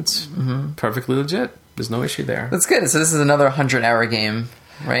it, and it's perfectly legit. There's no issue there. That's good. So this is another 100-hour game,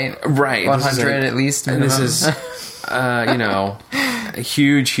 right? Right. 100 at least. Minimum. And this is, a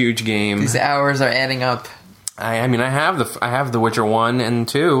huge game. These hours are adding up. I mean, I have the Witcher 1 and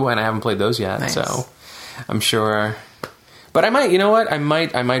 2, and I haven't played those yet, Nice. so I'm sure. But I might, you know what? I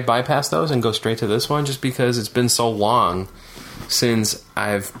might bypass those and go straight to this one, just because it's been so long since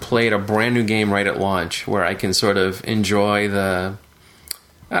I've played a brand new game right at launch, where I can sort of enjoy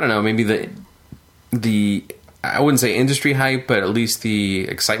maybe the I wouldn't say industry hype, but at least the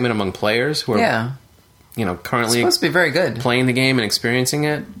excitement among players who are, currently It's supposed to be very good. playing the game and experiencing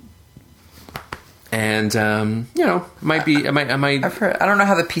it. And might be. I might. I've heard. I don't know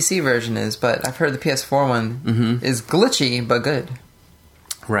how the PC version is, but I've heard the PS4 one is glitchy but good.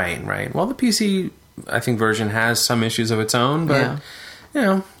 Right. Well, the PC, I think, version has some issues of its own, but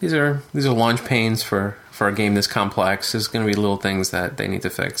these are launch pains for a game this complex. There's going to be little things that they need to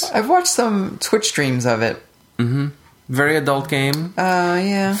fix. I've watched some Twitch streams of it. Very adult game.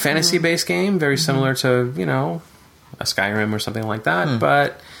 Yeah. Fantasy-based game, very similar to a Skyrim or something like that,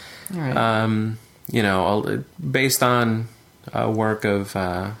 but. All right. Based on a work of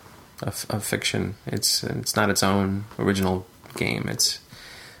fiction. It's not its own original game. It's,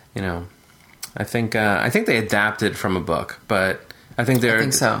 I think they adapted from a book, but I think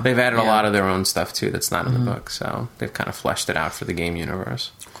so. They've added a lot of their own stuff too that's not in the book, so they've kind of fleshed it out for the game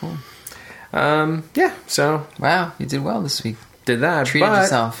universe. Cool. So wow, you did well this week. Did that. Treated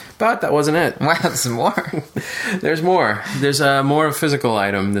yourself. But that wasn't it. Wow, there's more. There's more. There's a more physical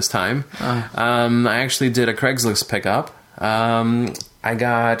item this time. I actually did a Craigslist pickup. I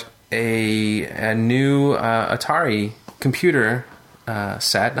got a new Atari computer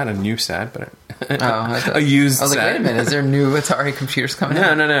set. Not a new set, but a used set. I was like, wait a minute, is there new Atari computers coming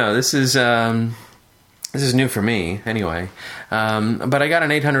out? No. This is new for me, anyway. But I got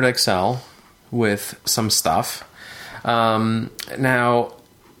an 800 XL with some stuff. Now,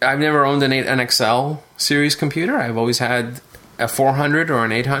 I've never owned an XL series computer. I've always had a 400 or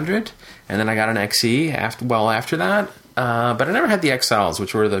an 800, and then I got an XE after that. But I never had the XLs,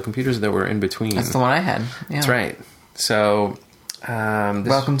 which were the computers that were in between. That's the one I had. Yeah. That's right. So,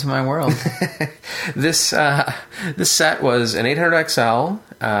 welcome to my world. This set was an 800 XL,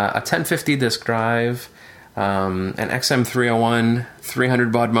 a 1050 disk drive, an XM301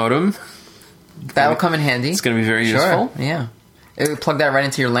 300 baud modem. That'll come in handy. It's going to be very useful. Yeah. It would plug that right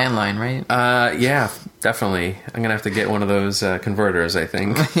into your landline, right? Yeah, definitely. I'm going to have to get one of those converters, I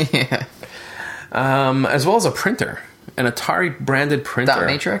think. Yeah. As well as a printer. An Atari branded printer. Dot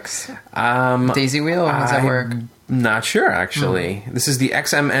Matrix? Daisy Wheel? How does that work? Not sure, actually. This is the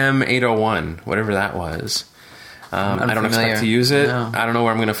XMM 801, whatever that was. I don't expect to use it. No. I don't know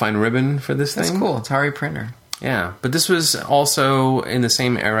where I'm going to find ribbon for this thing. That's cool. Atari printer. Yeah, but this was also in the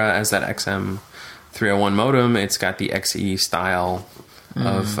same era as that XM301 modem. It's got the XE style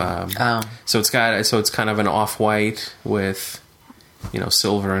of so it's kind of an off-white with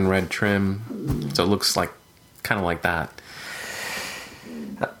silver and red trim. So it looks kind of like that.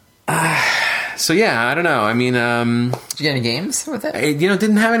 So yeah, I don't know. I mean, did you get any games with it? It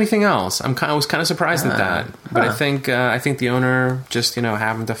didn't have anything else. I was kind of surprised at that. But I think the owner just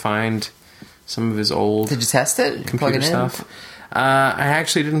happened to find some of his old. Did you test it? Computer Plug it stuff. I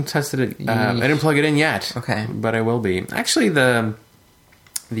actually didn't test it. I didn't plug it in yet. Okay, but I will be. Actually, the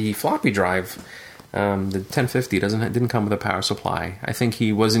floppy drive, the 1050 didn't come with a power supply. I think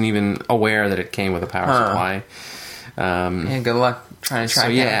he wasn't even aware that it came with a power supply. Yeah, good luck trying to track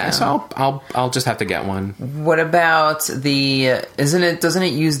it down. So I'll just have to get one. What about the? Doesn't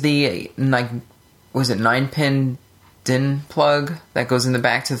it use the was it 9-pin DIN plug that goes in the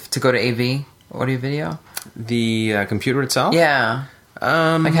back to go to AV, audio video? The computer itself? Yeah.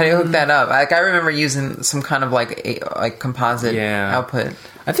 Like, how do you hook that up? Like, I remember using some kind of like composite output.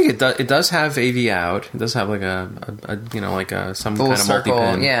 I think it does have AV out. It does have like a some kind of circle,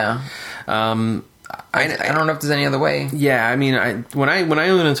 multi-pin. Yeah. I don't know if there's any other way. Yeah, I mean, when I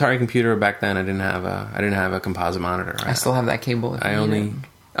owned an Atari computer back then, I didn't have a composite monitor. I still have that cable.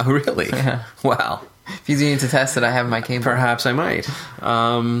 Oh, really? Yeah. Wow. If you need to test it, I have my cable. Perhaps I might.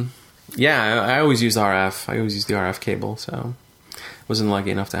 Yeah, I always use RF. I always use the RF cable, so wasn't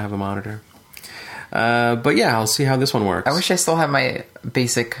lucky enough to have a monitor. But yeah, I'll see how this one works. I wish I still had my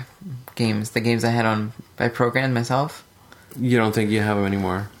basic games, the games I programmed myself. You don't think you have them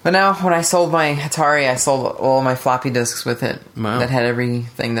anymore? But now, when I sold my Atari, I sold all my floppy disks with it. Wow. That had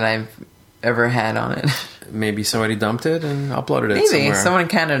everything that I've ever had on it. Maybe somebody dumped it and uploaded it Maybe. somewhere. Someone in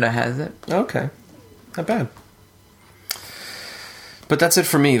Canada has it. Okay. Not bad. But that's it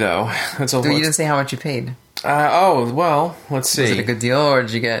for me, though. That's all. You didn't say how much you paid. Well, let's see. Was it a good deal, or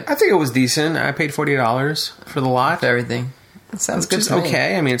did you get... I think it was decent. I paid $40 for the lot. For everything. That sounds good to me.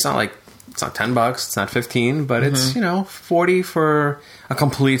 Okay. I mean, it's not $10, it's not 15, but it's, $40 for a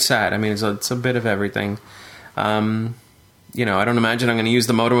complete set. I mean, it's a bit of everything. I don't imagine I'm going to use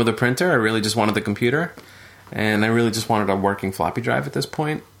the modem or the printer. I really just wanted the computer, and I really just wanted a working floppy drive at this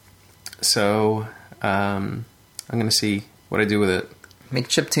point. So, I'm going to see what I do with it. Make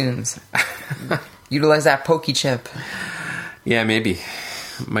chip tunes. Utilize that Pokey chip. Yeah, maybe.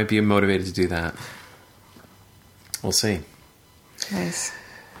 Might be motivated to do that. We'll see. Nice.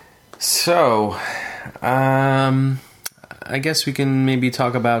 So, I guess we can maybe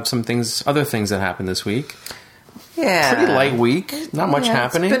talk about other things that happened this week. Yeah, pretty light week. Not much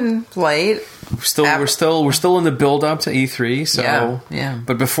happening. It's been light. We're still in the build up to E3. So yeah.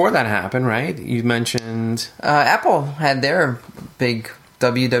 But before that happened, right? You mentioned Apple had their big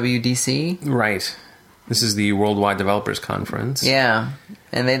WWDC. Right. This is the Worldwide Developers Conference. Yeah,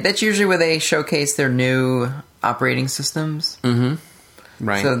 and that's usually where they showcase their new operating systems. Mm-hmm.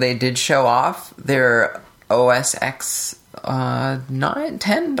 Right. So they did show off their OS X 9,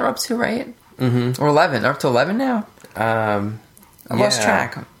 10. They're up to, right? Mm-hmm. Or 11. They're up to 11 now. I lost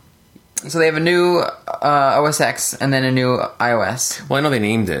track. So they have a new OS X and then a new iOS. Well, I know they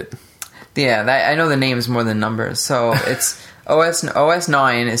named it. Yeah, I know the names more than numbers. So it's OS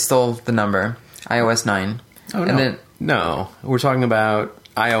 9 is still the number. iOS 9. Oh, no. And then, no. We're talking about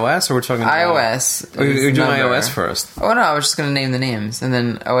iOS, or we're talking about... iOS. You're doing iOS first. Oh, no, I was just going to name the names. And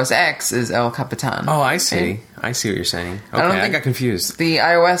then OS X is El Capitan. Oh, I see. I see what you're saying. Okay, I got confused. The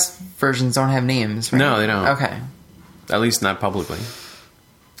iOS versions don't have names, right? No, they don't. Okay. At least not publicly.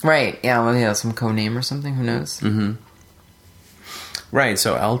 Right, yeah, well, yeah, some code name or something, who knows? Mm-hmm. Right,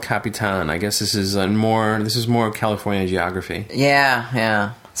 so El Capitan, I guess this is more California geography.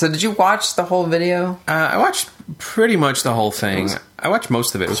 Yeah. So did you watch the whole video? I watched pretty much the whole thing. I watched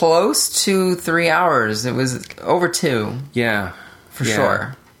most of it. Close to 3 hours. It was over 2. Yeah. For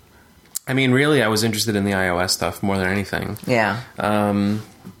sure. I mean, really, I was interested in the iOS stuff more than anything. Yeah.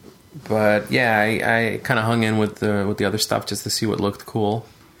 But yeah, I kind of hung in with the other stuff just to see what looked cool.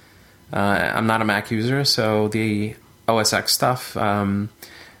 I'm not a Mac user, so the OS X stuff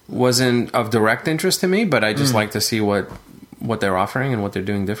wasn't of direct interest to me, but I just like to see what they're offering and what they're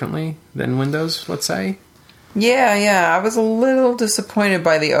doing differently than Windows, let's say. Yeah. I was a little disappointed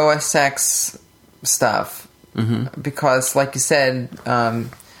by the OS X stuff because, like you said,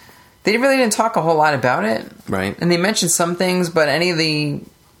 they really didn't talk a whole lot about it. Right. And they mentioned some things, but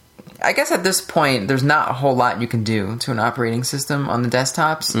I guess at this point, there's not a whole lot you can do to an operating system on the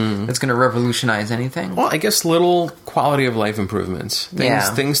desktops that's going to revolutionize anything. Well, I guess little quality of life improvements.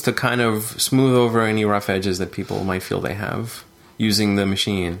 Things to kind of smooth over any rough edges that people might feel they have using the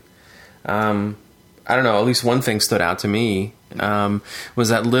machine. I don't know, at least one thing stood out to me was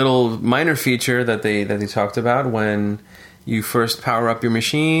that little minor feature that they talked about when you first power up your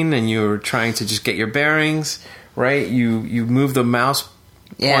machine and you're trying to just get your bearings, right? You move the mouse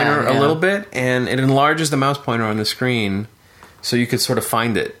pointer a little bit, and it enlarges the mouse pointer on the screen, so you could sort of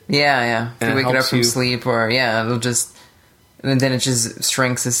find it. Yeah. If you wake it up from sleep, or it'll just, and then it just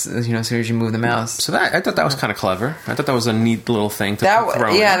shrinks as soon as you move the mouse. So I thought that was kind of clever. I thought that was a neat little thing to throw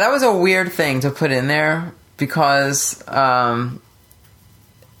in. Yeah, that was a weird thing to put in there because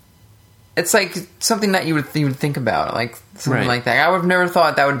it's like something that you would think about, like something like that. I would have never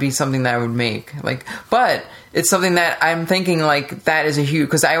thought that would be something that I would make. But it's something that I'm thinking that is a huge,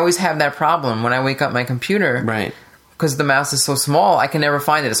 because I always have that problem when I wake up my computer. Right. because the mouse is so small, I can never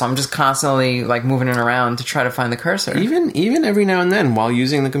find it. So I'm just constantly like moving it around to try to find the cursor. Even every now and then, while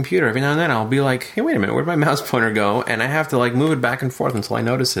using the computer, every now and then I'll be like, hey, wait a minute, where'd my mouse pointer go? And I have to like move it back and forth until I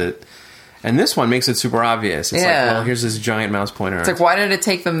notice it. And this one makes it super obvious. It's like, well, here's this giant mouse pointer. It's like, why did it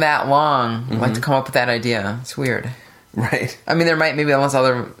take them that long, like, to come up with that idea? It's weird. Right. I mean, there might maybe unless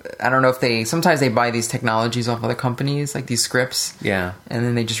other. I don't know if they. Sometimes they buy these technologies off other companies, like these scripts. Yeah. And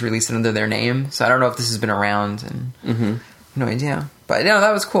then they just release it under their name. So I don't know if this has been around, and no idea. But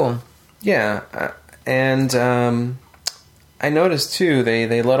that was cool. Yeah, and I noticed too.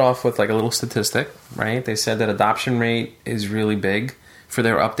 They let off with like a little statistic, right? They said that adoption rate is really big for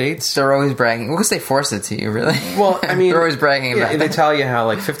their updates. They're always bragging. Well, because they force it to you, really. Well, I mean, they're always bragging about it. They tell you how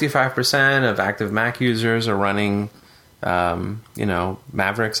like 55% of active Mac users are running,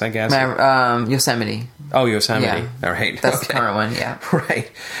 Mavericks, I guess. Yosemite. Oh, Yosemite. Yeah. All right. That's the current one, yeah.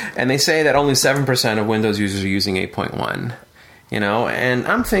 Right. And they say that only 7% of Windows users are using 8.1. And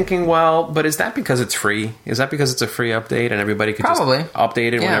I'm thinking, well, but is that because it's free? Is that because it's a free update and everybody could Probably. just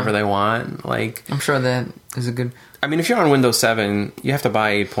update it whenever they want? Like, I'm sure that is a good... I mean, if you're on Windows 7, you have to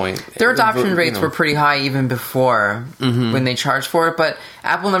buy 8. Their adoption rates were pretty high even before when they charged for it, but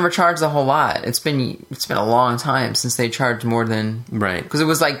Apple never charged a whole lot. It's been a long time since they charged more than... Right. Because it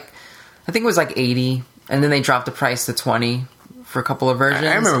was like... I think it was like 80, and then they dropped the price to 20 for a couple of versions.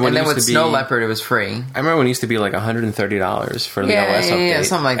 I remember when and then with Snow Leopard, it was free. I remember when it used to be like $130 for the OS update. Yeah,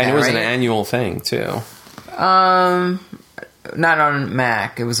 something like that, and it was an annual thing, too. Not on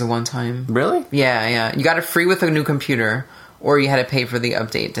Mac. It was a one-time. Really? Yeah. You got it free with a new computer, or you had to pay for the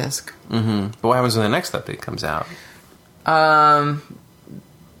update disc. Mm-hmm. But what happens when the next update comes out?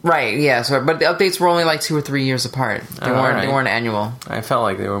 Right, yeah. So, but the updates were only like 2 or 3 years apart. They weren't annual. I felt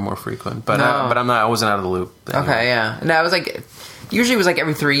like they were more frequent, but I wasn't out of the loop. Anyway. Okay, yeah. No, it was like usually it was like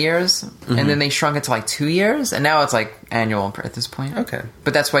every 3 years, and then they shrunk it to like 2 years, and now it's like annual at this point. Okay,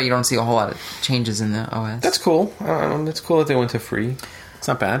 but that's why you don't see a whole lot of changes in the OS. That's cool. That's cool that they went to free. It's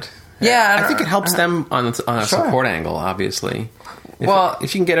not bad. Yeah, I think it helps them on a support angle, obviously.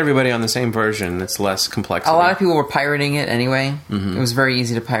 If you can get everybody on the same version, it's less complexity. A lot of people were pirating it anyway. It was very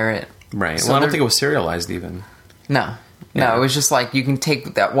easy to pirate. Right. So I don't think it was serialized even. No. Yeah. No, it was just like you can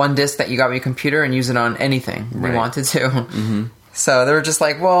take that one disc that you got on your computer and use it on anything you wanted to. So they were just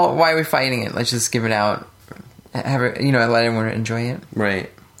like, well, why are we fighting it? Let's just give it out. Have it, let everyone enjoy it. Right.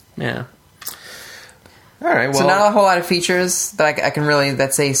 Yeah. All right. Well, so not a whole lot of features that I can really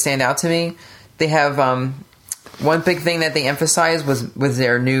stand out to me. They have one big thing that they emphasized was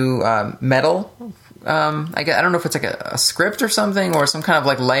their new Metal. I don't know if it's like a script or something or some kind of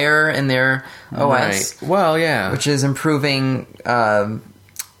like layer in their OS. Right. Well, yeah, which is improving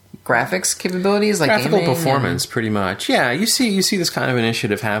graphics capabilities, like graphical performance, pretty much. Yeah, you see this kind of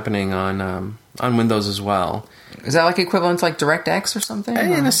initiative happening on Windows as well. Is that like equivalent to like DirectX or something?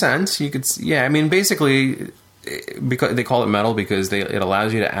 In a sense, you could. Yeah, I mean, basically, because they call it Metal because it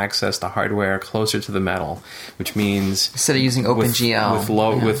allows you to access the hardware closer to the metal, which means instead of using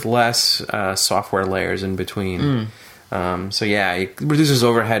OpenGL with less software layers in between. So yeah, it reduces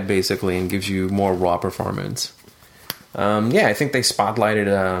overhead basically and gives you more raw performance. I think they spotlighted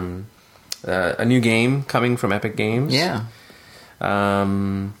a new game coming from Epic Games. Yeah,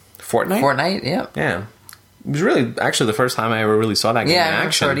 Fortnite. Fortnite, yeah. It was really actually the first time I ever really saw that game in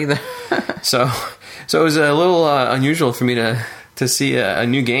action. I never saw it either. So it was a little unusual for me to see a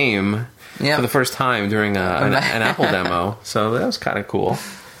new game for the first time during an Apple demo. So that was kind of cool.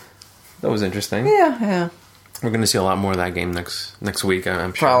 That was interesting. Yeah. We're going to see a lot more of that game next week,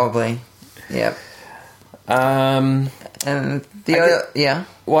 I'm sure. Probably. Yep. And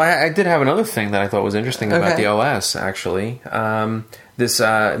Well, I did have another thing that I thought was interesting about the OS, actually.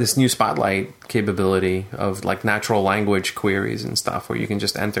 This new Spotlight capability of like natural language queries and stuff, where you can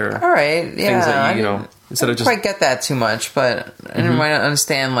just enter. All right, yeah. Things that instead of just quite get that too much, but I didn't quite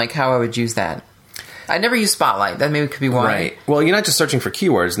understand like how I would use that. I never use Spotlight. That maybe could be why. Right. Well, you're not just searching for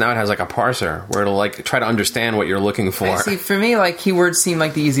keywords. Now it has like a parser where it'll like try to understand what you're looking for. See, for me, like keywords seem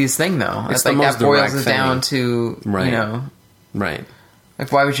like the easiest thing, though. It's like the most that boils it thing. down to Right.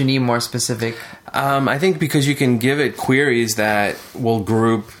 Like, why would you need more specific? I think because you can give it queries that will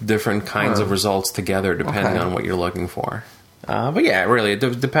group different kinds of results together depending on what you're looking for. But yeah, really, it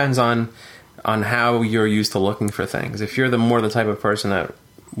depends on how you're used to looking for things. If you're the type of person that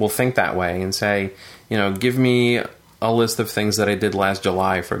will think that way and say, give me a list of things that I did last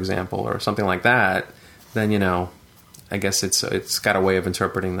July, for example, or something like that, then, I guess it's got a way of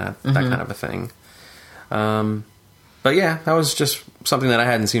interpreting that kind of a thing. But yeah, that was just something that I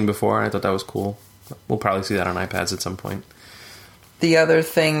hadn't seen before. I thought that was cool. We'll probably see that on iPads at some point. The other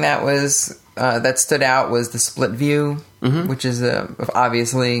thing that was that stood out was the split view, which is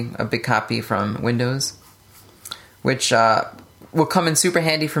obviously a big copy from Windows, which will come in super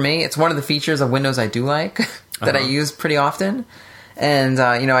handy for me. It's one of the features of Windows I do like that I use pretty often. And,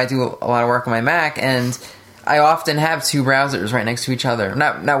 I do a lot of work on my Mac, and I often have two browsers right next to each other.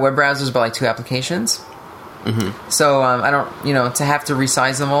 Not web browsers, but like two applications. Mm-hmm. So I don't, to have to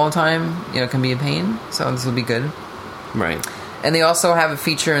resize them all the time, can be a pain. So this will be good. Right. And they also have a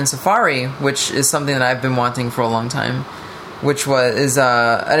feature in Safari, which is something that I've been wanting for a long time, which is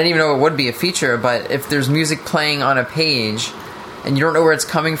I didn't even know it would be a feature, but if there's music playing on a page and you don't know where it's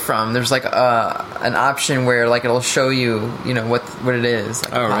coming from, there's like an option where like it'll show you, what it is,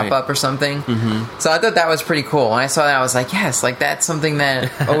 like a pop-up or something. Mm-hmm. So I thought that was pretty cool. When I saw that, I was like, yes, like that's something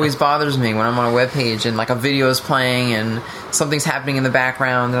that always bothers me when I'm on a web page and like a video is playing and something's happening in the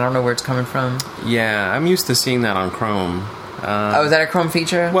background and I don't know where it's coming from. Yeah, I'm used to seeing that on Chrome. Is that a Chrome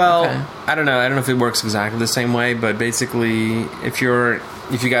feature? Well, okay. I don't know if it works exactly the same way, but basically if you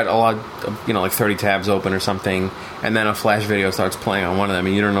got a lot of, like 30 tabs open or something, and then a Flash video starts playing on one of them,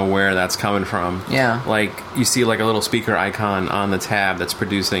 and you don't know where that's coming from. Yeah. Like, you see like a little speaker icon on the tab that's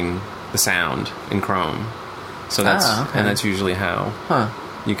producing the sound in Chrome. So that's, and that's usually how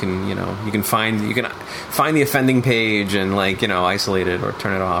you can find the offending page and isolate it or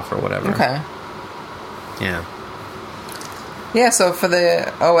turn it off or whatever. Okay. Yeah. Yeah, so for the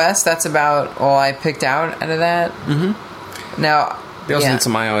OS, that's about all I picked out of that. Mm-hmm. Now, they also did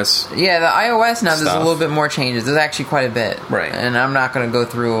some iOS. Yeah, the iOS now, stuff. There's a little bit more changes. There's actually quite a bit. Right. And I'm not going to go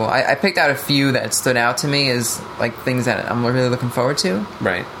through. I picked out a few that stood out to me as like things that I'm really looking forward to.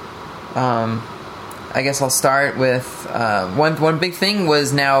 Right. I guess I'll start with one big thing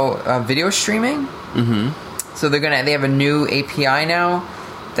was now video streaming. Mm-hmm. So they have a new API now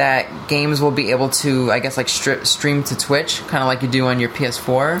that games will be able to, I guess, like stream to Twitch, kind of like you do on your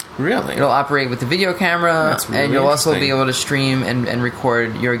PS4. Really? It'll operate with the video camera, That's really and you'll also be able to stream and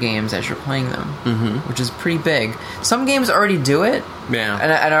record your games as you're playing them, which is pretty big. Some games already do it. Yeah.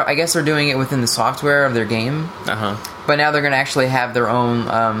 And I guess they're doing it within the software of their game. Uh-huh. But now they're going to actually have their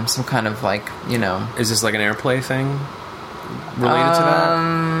own, some kind of like, Is this like an AirPlay thing related to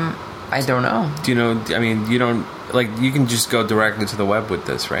that? I don't know. Do you know, I mean, you don't, like, you can just go directly to the web with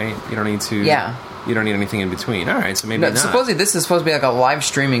this, right? You don't need to... Yeah. You don't need anything in between. All right, so maybe not. Supposedly this is supposed to be like a live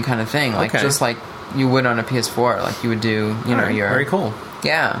streaming kind of thing, like just like you would on a PS4, like you would do, your... Very cool.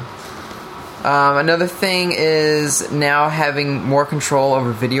 Yeah. Another thing is now having more control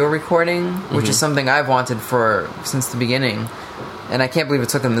over video recording, which is something I've wanted since the beginning. And I can't believe it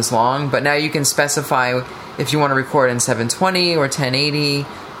took them this long, but now you can specify if you want to record in 720 or 1080...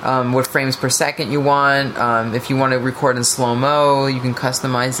 what frames per second you want. If you want to record in slow-mo, you can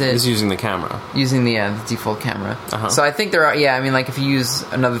customize it. It's using the camera. Using the default camera. Uh-huh. So I think there are, like if you use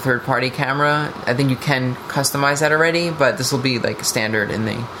another third-party camera, I think you can customize that already, but this will be like standard in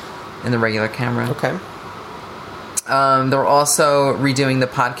the regular camera. Okay. They're also redoing the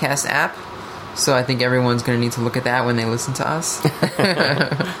podcast app, so I think everyone's going to need to look at that when they listen to us.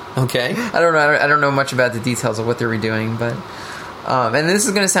 Okay. I don't know much about the details of what they're redoing, but... and this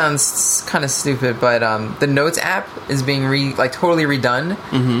is going to sound kind of stupid, but the Notes app is being totally redone,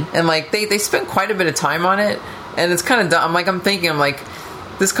 and like they spent quite a bit of time on it, and it's kind of dumb. I'm thinking,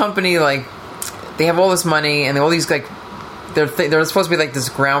 this company, like, they have all this money and all these like they're supposed to be like this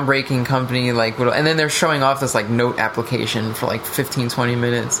groundbreaking company, like, and then they're showing off this like note application for like 15-20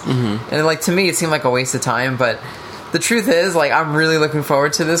 minutes, and like to me it seemed like a waste of time, but. The truth is, like, I'm really looking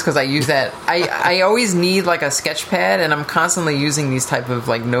forward to this because I use that. I always need like a sketch pad, and I'm constantly using these type of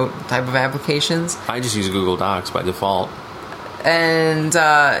like note type of applications. I just use Google Docs by default. And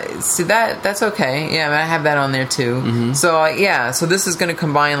see that's okay. Yeah, I have that on there too. So so this is going to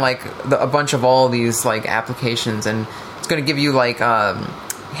combine like a bunch of all these like applications, and it's going to give you like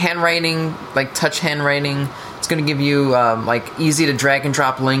handwriting, like touch handwriting. It's going to give you like easy to drag and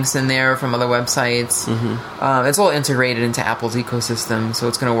drop links in there from other websites. It's all integrated into Apple's ecosystem, so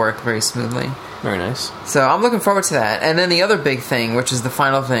it's going to work very smoothly. Very nice. So I'm looking forward to that. And then the other big thing, which is the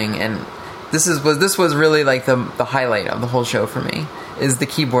final thing, and this was really like the highlight of the whole show for me, is the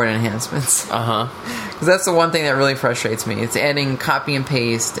keyboard enhancements. Because that's the one thing that really frustrates me. It's adding copy and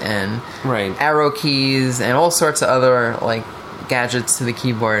paste and arrow keys and all sorts of other like gadgets to the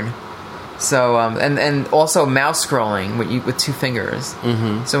keyboard. So and also mouse scrolling with two fingers.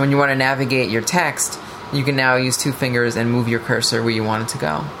 So when you want to navigate your text, you can now use two fingers and move your cursor where you want it to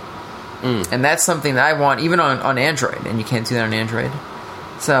go. And that's something that I want even on Android, and you can't do that on Android.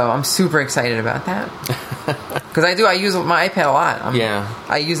 So I'm super excited about that because I use my iPad a lot.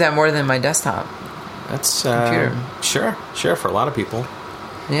 I use that more than my desktop. That's computer. Sure. For a lot of people,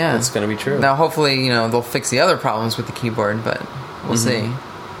 yeah, that's going to be true. Now, hopefully, they'll fix the other problems with the keyboard, but we'll see.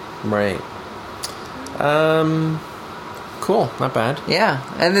 Right. Cool. Not bad. Yeah,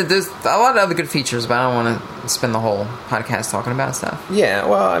 and there's a lot of other good features, but I don't want to spend the whole podcast talking about stuff. Yeah.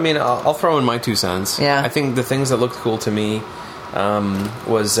 Well, I mean, I'll throw in my 2 cents. Yeah. I think the things that looked cool to me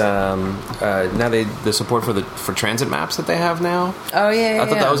was now the support for transit maps that they have now. Oh yeah, I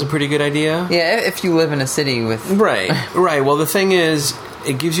thought that was a pretty good idea. Yeah, if you live in a city with right. Well, the thing is,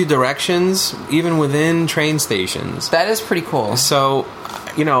 it gives you directions even within train stations. That is pretty cool. So,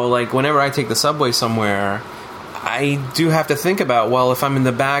 like whenever I take the subway somewhere, I do have to think about, well, if I'm in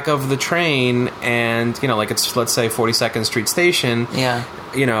the back of the train and, like it's, let's say 42nd Street Station. Yeah.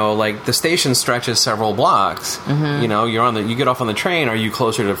 Like the station stretches several blocks. Mm-hmm. You get off on the train. Are you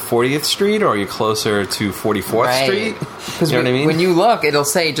closer to 40th Street or are you closer to 44th Street? Because you know what I mean? When you look, it'll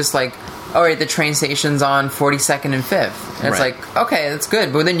say just like, all right, the train station's on 42nd and 5th. And it's like, okay, that's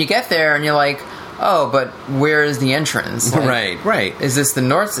good. But then you get there and you're like, oh, but where is the entrance? Like, right. Is this the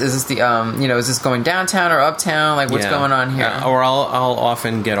north? Is this the, is this going downtown or uptown? Like, what's going on here? Or I'll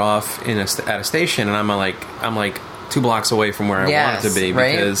often get off at a station and I'm like 2 blocks away from where I want it to be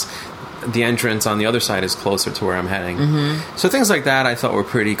because the entrance on the other side is closer to where I'm heading. Mm-hmm. So things like that I thought were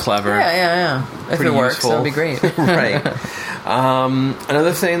pretty clever. Yeah. If it works, useful. that'll be great. Right.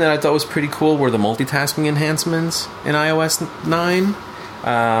 Another thing that I thought was pretty cool were the multitasking enhancements in iOS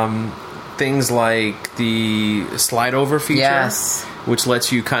 9. Things like the slide over feature, which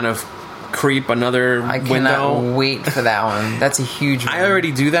lets you kind of creep another window. I cannot wait for that one. That's a huge one. I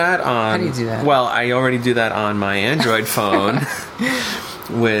already do that on... How do you do that? Well, I already do that on my Android phone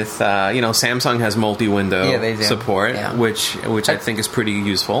with, Samsung has multi-window support, which I think is pretty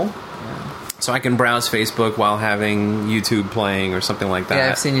useful. So I can browse Facebook while having YouTube playing or something like that. Yeah,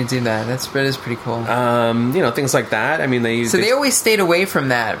 I've seen you do that. That is pretty cool. Things like that. I mean, they always stayed away from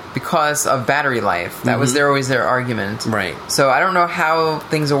that because of battery life. That was always their argument. Right. So I don't know how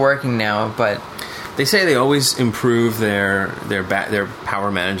things are working now, but they say they always improve their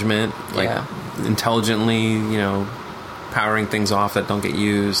power management, intelligently, powering things off that don't get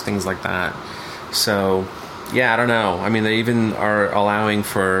used, things like that. So. Yeah, I don't know. I mean, they even are allowing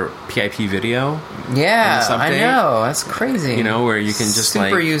for PIP video. Yeah, I know. That's crazy. Where you can just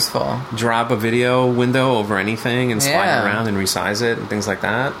super useful. Drop a video window over anything and slide it around and resize it and things like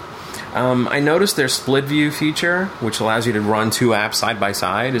that. I noticed their split view feature, which allows you to run 2 apps side by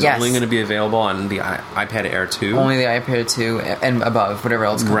side, is only going to be available on the iPad Air 2. Only the iPad Air 2 and above, whatever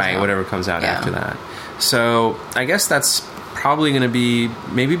else comes out. Right, whatever comes out after that. So I guess that's probably going to be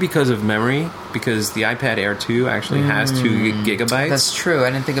maybe because of memory, because the iPad Air 2 actually has 2 gigabytes. That's true. I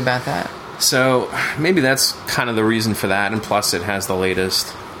didn't think about that. So maybe that's kind of the reason for that, and plus it has the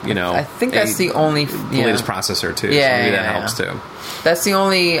latest, I think that's the only... The latest processor, too. Yeah, so maybe that helps, too. That's the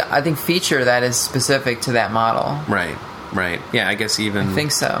only, I think, feature that is specific to that model. Right. Yeah, I guess even... I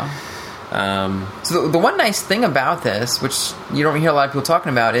think so. So the one nice thing about this, which you don't hear a lot of people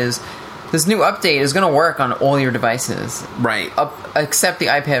talking about, is this new update is going to work on all your devices. Right. Except the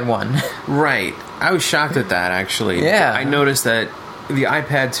iPad 1. Right. I was shocked at that, actually. Yeah. I noticed that the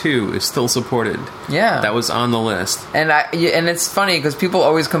iPad 2 is still supported. Yeah. That was on the list. And it's funny because people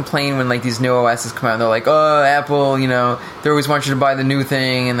always complain when like these new OSs come out. They're like, oh, Apple, they always want you to buy the new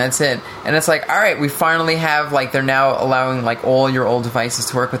thing and that's it. And it's like, all right, we finally have, like, they're now allowing like all your old devices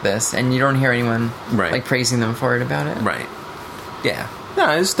to work with this. And you don't hear anyone like praising them for it about it. Right. Yeah. No,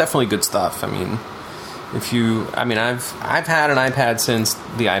 it's definitely good stuff. I mean, I've had an iPad since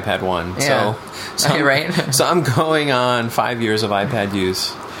the iPad 1. Yeah. So right. So I'm going on 5 years of iPad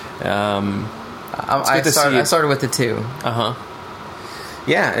use. I started with the 2.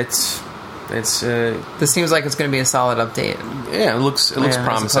 Yeah, it's this seems like it's going to be a solid update. Yeah, it looks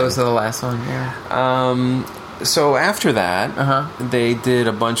promising as opposed to the last one. Yeah. So after that, they did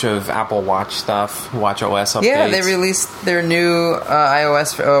a bunch of Apple Watch stuff, Watch OS updates. Yeah, they released their new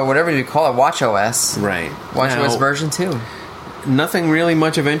iOS, whatever you call it, Watch OS. Right. Watch OS version 2. Nothing really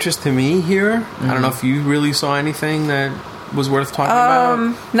much of interest to me here. I don't know if you really saw anything that was worth talking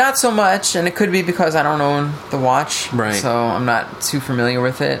about. Not so much, and it could be because I don't own the watch, right? So I'm not too familiar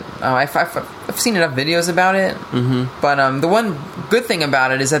with it. I've seen enough videos about it, but the one good thing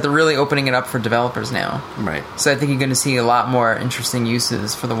about it is that they're really opening it up for developers now, right? So I think you're going to see a lot more interesting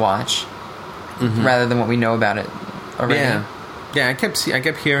uses for the watch, rather than what we know about it already. Yeah. I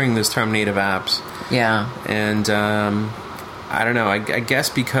kept hearing this term native apps. Yeah, and I don't know. I guess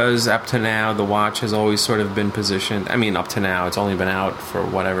because up to now the watch has always sort of been positioned. I mean, up to now it's only been out for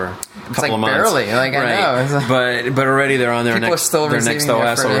whatever, it's couple like of months. Barely, like right. I know. It's like, but already they're on their next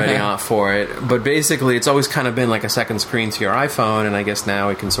OS already off for it. But basically, it's always kind of been like a second screen to your iPhone, and I guess now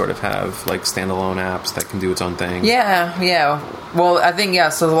it can sort of have like standalone apps that can do its own thing. Yeah. Well, I think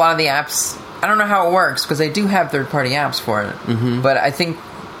So a lot of the apps, I don't know how it works because they do have third-party apps for it, but I think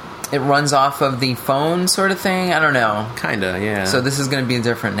it runs off of the phone sort of thing. I don't know. Kinda, yeah. So this is going to be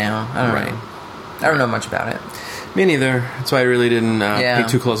different now. I don't know. I don't know much about it. Me neither. That's why I really didn't pay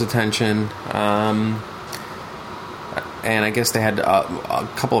too close attention. And I guess they had a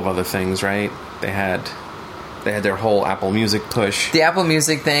couple of other things, right? They had their whole Apple Music push. The Apple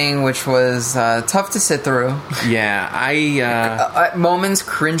Music thing, which was tough to sit through. Yeah, moments,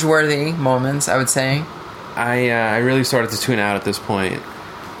 cringeworthy moments, I would say. I really started to tune out at this point.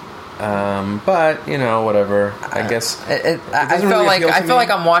 But whatever. I guess I feel like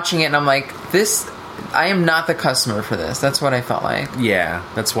I'm watching it and I'm like, this. I am not the customer for this. That's what I felt like. Yeah,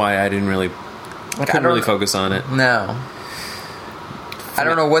 that's why I didn't really couldn't really focus on it. No. I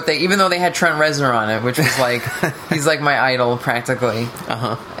don't know what even though they had Trent Reznor on it, which was like, he's like my idol practically.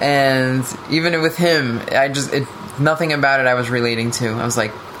 And even with him, nothing about it I was relating to. I was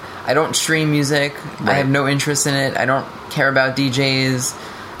like, I don't stream music. Right. I have no interest in it. I don't care about DJs.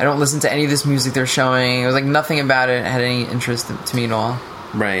 I don't listen to any of this music they're showing. It was like nothing about it had any interest to me at all.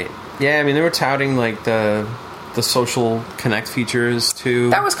 Right. Yeah, I mean, they were touting like the social connect features too.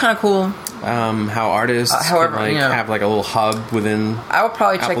 That was kind of cool. How artists could have like a little hub within. I would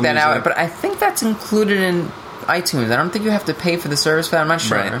probably check Apple that Music. out, but I think that's included in iTunes. I don't think you have to pay for the service for that. I'm not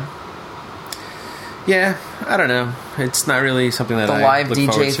sure. Right. Yeah, I don't know. It's not really something that the I live look DJ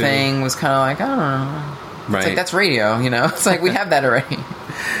forward to. thing was kind of like, I don't know. Right. It's like, that's radio, It's like, we have that already.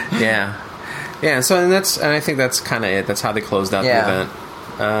 Yeah. So I think that's kind of it. That's how they closed out the event.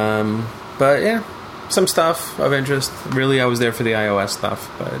 But yeah, some stuff of interest. Really, I was there for the iOS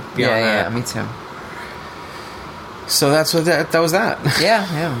stuff, but beyond that, me too. So that's what that was. That. Yeah.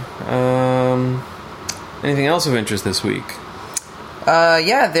 Anything else of interest this week?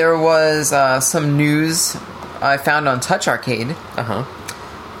 There was some news I found on Touch Arcade.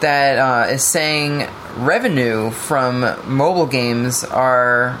 That is saying revenue from mobile games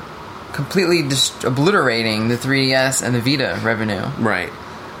are completely obliterating the 3DS and the Vita revenue. Right.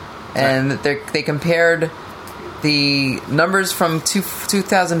 And they compared the numbers from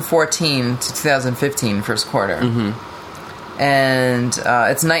 2014 to 2015 first quarter. And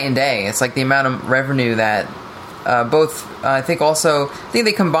it's night and day. It's like the amount of revenue that I think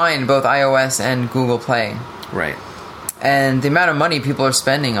they combined both iOS and Google Play. Right. And the amount of money people are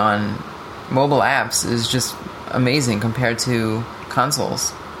spending on mobile apps is just amazing compared to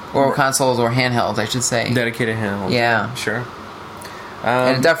consoles. Or consoles or handhelds, I should say. Dedicated handhelds. Yeah. Sure.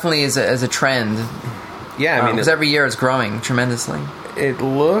 And it definitely is a trend. Yeah, I mean... because every year it's growing tremendously. It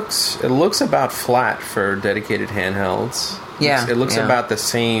looks about flat for dedicated handhelds. Yeah. It looks about the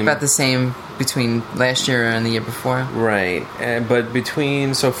same. About the same between last year and the year before. Right. But for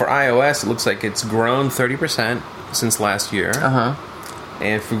iOS, it looks like it's grown 30% since last year.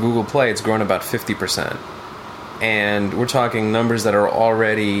 And for Google Play, it's grown about 50%. And we're talking numbers that are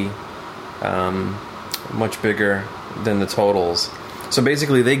already much bigger than the totals. So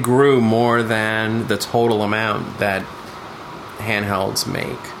basically, they grew more than the total amount that handhelds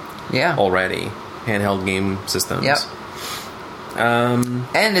make. Yeah. Already. Handheld game systems. Yep.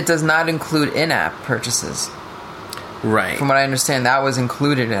 And it does not include in-app purchases. Right. From what I understand, that was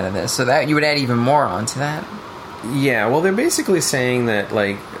included out of this. So that you would add even more onto that. Yeah, well, they're basically saying that,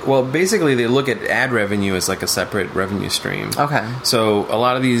 basically they look at ad revenue as like a separate revenue stream. Okay. So a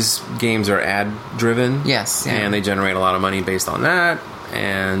lot of these games are ad-driven. Yes. Yeah. And they generate a lot of money based on that,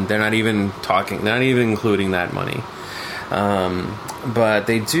 and they're not even including that money. But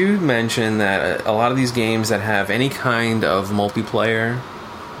they do mention that a lot of these games that have any kind of multiplayer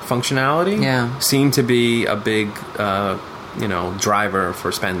functionality seem to be a big, driver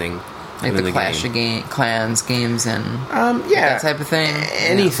for spending. Like the Clash of Clans games and that type of thing.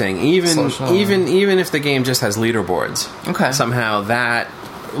 Anything, even if the game just has leaderboards. Okay. Somehow that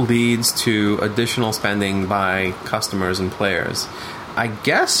leads to additional spending by customers and players. I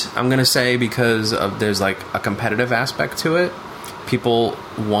guess I'm going to say because there's like a competitive aspect to it. People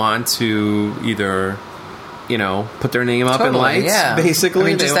want to either, put their name up in lights, basically. I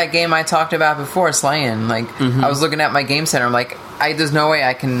mean, just that game I talked about before, Slayin'. I was looking at my game center. I'm like, there's no way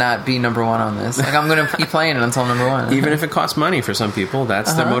I cannot be number one on this. I'm going to keep playing it until number one. Even if it costs money for some people,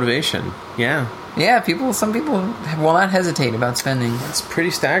 that's their motivation. Yeah. Yeah, some people will not hesitate about spending. That's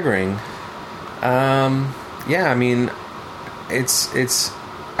pretty staggering. I mean, it's.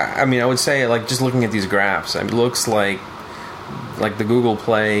 I mean, I would say, like, just looking at these graphs, it looks like the Google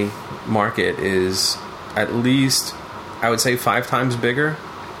Play market is at least, I would say, 5 times bigger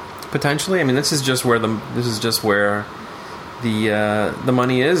potentially. I mean, this is just where the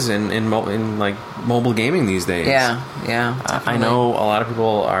money is in like mobile gaming these days. Yeah. I know a lot of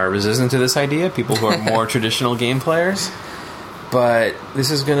people are resistant to this idea. People who are more traditional game players. But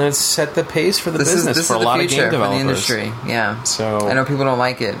this is going to set the pace for the business for a lot of game developers. For the industry, yeah. So I know people don't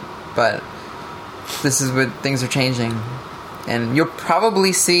like it, but this is what things are changing. And you'll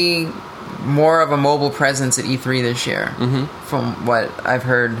probably see more of a mobile presence at E3 this year, from what I've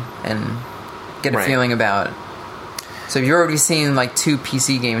heard and get a feeling about. So you're already seeing like 2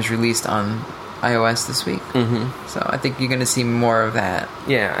 PC games released on iOS this week. So I think you're going to see more of that.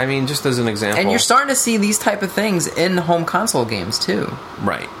 Yeah, I mean, just as an example. And you're starting to see these type of things in home console games too.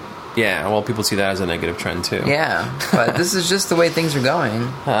 Right. Yeah, well, people see that as a negative trend too. Yeah, but this is just the way things are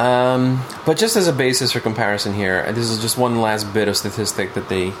going. But just as a basis for comparison here, this is just one last bit of statistic that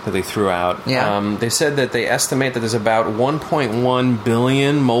they threw out. Yeah. They said that they estimate that there's about 1.1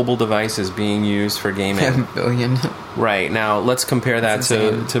 billion mobile devices being used for gaming. Billion. Right. Now, let's compare that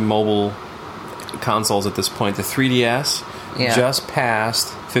to mobile consoles at this point. The 3DS just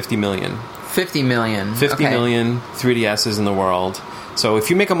passed 50 million. 50 million. 50 million 3DSs in the world. So if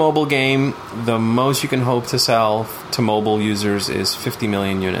you make a mobile game, the most you can hope to sell to mobile users is 50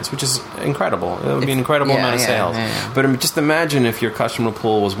 million units, which is incredible. It would be an incredible amount of sales. Yeah. But just imagine if your customer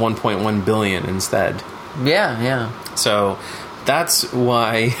pool was 1.1 billion instead. Yeah. So that's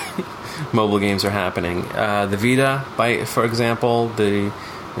why mobile games are happening. The Vita, for example,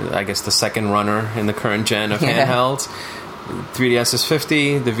 I guess the second runner in the current gen of handhelds. 3DS is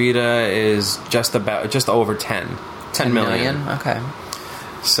 50. The Vita is just over 10 million. Okay.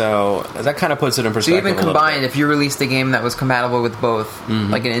 So that kind of puts it in perspective. So even combined, if you released a game that was compatible with both,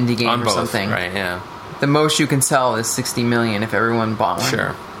 like an indie game or something, right? Yeah. The most you can sell is 60 million if everyone bought one.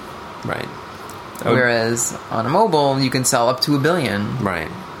 Sure. Right. Whereas on a mobile, you can sell up to 1 billion. Right.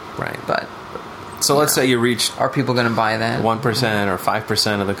 But so let's say you reached. Are people going to buy that? 1% or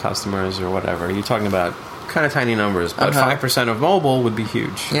 5% of the customers or whatever. You're talking about kind of tiny numbers, but 5% of mobile would be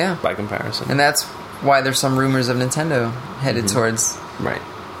huge. Yeah. By comparison. And that's why there's some rumors of Nintendo headed towards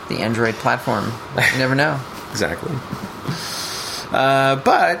the Android platform. You never know. Exactly.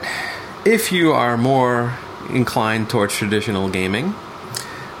 But if you are more inclined towards traditional gaming,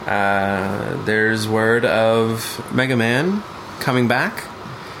 there's word of Mega Man coming back,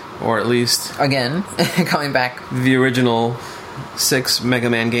 or at least again coming back. The original 6 Mega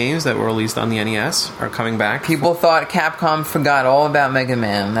Man games that were released on the NES are coming back. People thought Capcom forgot all about Mega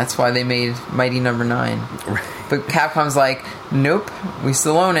Man. That's why they made Mighty Number 9. Right. But Capcom's like, nope, we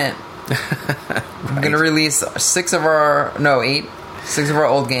still own it. We're going to release 6 of our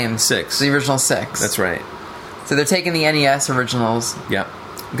old games. 6. The original 6. That's right. So they're taking the NES originals. Yep.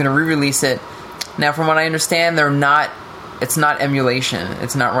 We're going to re-release it. Now, from what I understand, it's not emulation.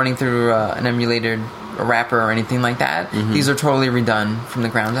 It's not running through an emulated wrapper or anything like that. These are totally redone from the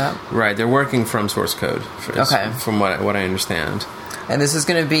ground up. Right, they're working from source code. From what I understand. And this is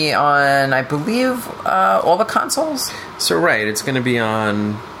going to be on, I believe, all the consoles? So it's going to be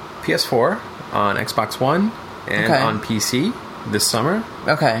on PS4, on Xbox One, and on PC this summer.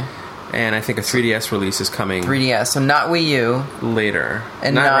 Okay. And I think a 3DS release is coming. 3DS, so not Wii U. Later.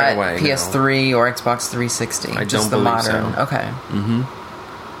 And not right away, PS3 or Xbox 360. I just don't believe the modern. so. Okay.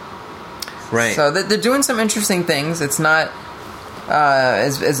 Right. So they're doing some interesting things. It's not...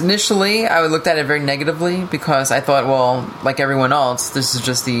 as initially, I looked at it very negatively because I thought, well, like everyone else, this is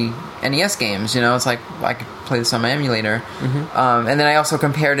just the NES games. It's like I could play this on my emulator. And then I also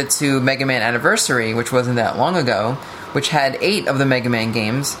compared it to Mega Man Anniversary, which wasn't that long ago, which had 8 of the Mega Man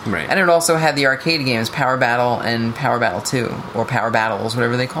games. Right. And it also had the arcade games, Power Battle and Power Battle 2, or Power Battles,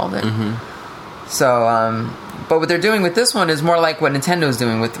 whatever they called it. So, but what they're doing with this one is more like what Nintendo's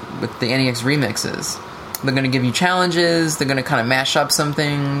doing with the NES remixes. They're going to give you challenges. They're going to kind of mash up some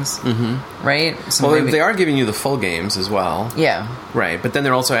things, right? They are giving you the full games as well. Yeah. Right, but then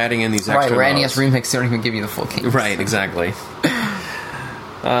they're also adding in these extra where modes. NES Remix don't even give you the full games. Right, exactly.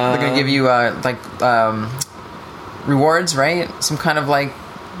 They're going to give you, rewards, right? Some kind of,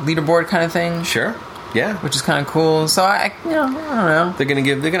 leaderboard kind of thing. Sure. Yeah, which is kind of cool. So I don't know. They're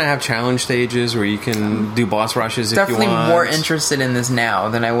gonna have challenge stages where you can do boss rushes if you want. Definitely more interested in this now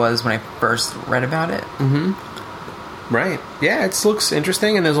than I was when I first read about it. Right. Yeah, it looks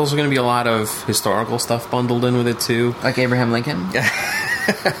interesting, and there's also going to be a lot of historical stuff bundled in with it too. Like Abraham Lincoln.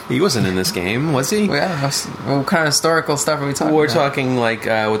 He wasn't in this game, was he? Well, yeah. What kind of historical stuff are we talking about? We're talking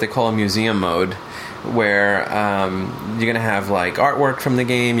what they call a museum mode. where you're going to have like artwork from the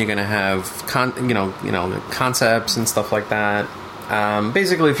game. You're going to have the concepts and stuff like that.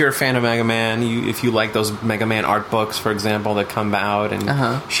 Basically, if you're a fan of Mega Man, if you like those Mega Man art books, for example, that come out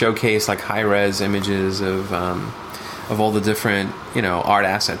and showcase like high-res images of all the different art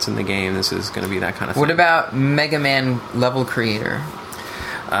assets in the game, this is going to be that kind of thing. What about Mega Man level creator?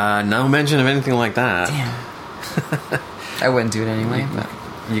 No mention of anything like that. Damn. I wouldn't do it anyway, but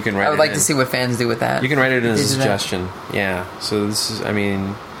you can write. I would like to see what fans do with that. You can write it as a suggestion. Yeah. So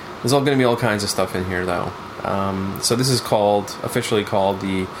there's all going to be all kinds of stuff in here, though. So this is officially called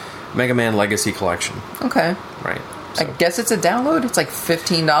the Mega Man Legacy Collection. Okay. Right. So. I guess it's a download. It's like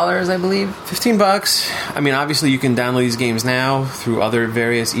 $15, I believe. $15. I mean, obviously you can download these games now through other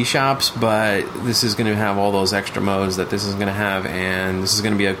various eShops, but this is going to have all those extra modes that this is going to have, and this is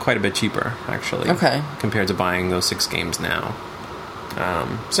going to be quite a bit cheaper, actually. Okay. Compared to buying those 6 games now.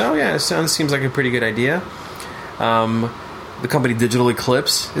 So yeah, it seems like a pretty good idea. The company Digital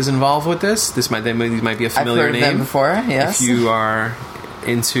Eclipse is involved with this. These might be a familiar name. I've heard name. of them before, yes. If you are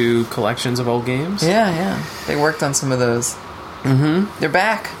into collections of old games. Yeah. They worked on some of those. Mm-hmm. They're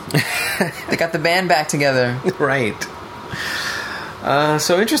back. They got the band back together. Right.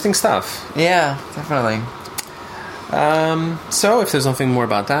 So interesting stuff. Yeah, definitely. So if there's nothing more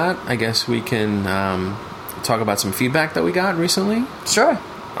about that, I guess we can talk about some feedback that we got recently. Sure.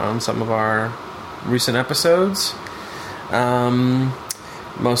 Some of our recent episodes.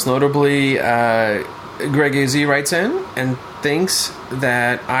 Most notably, Greg AZ writes in and thinks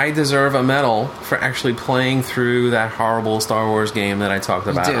that I deserve a medal for actually playing through that horrible Star Wars game that I talked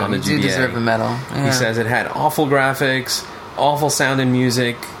about on the GBA. You do deserve a medal. Yeah. He says it had awful graphics, awful sound and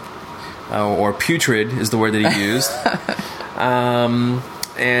music, or putrid is the word that he used,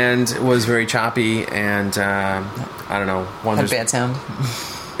 and was very choppy and I don't know. Had bad sound.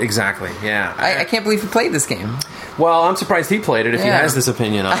 Exactly. Yeah. I can't believe you played this game. Well, I'm surprised he played it if he has this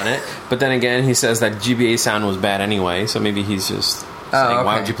opinion on it. But then again, he says that GBA sound was bad anyway, so maybe he's just saying,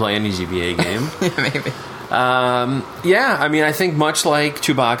 why would you play any GBA game? Yeah, maybe. I mean, I think much like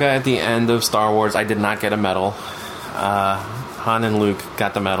Chewbacca at the end of Star Wars, I did not get a medal. Han and Luke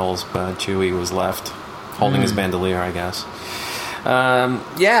got the medals, but Chewie was left holding his bandolier, I guess.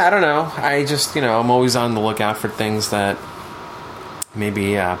 I don't know. I just, I'm always on the lookout for things that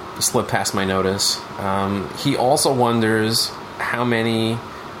maybe slip past my notice. He also wonders how many,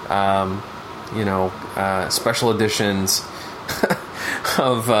 special editions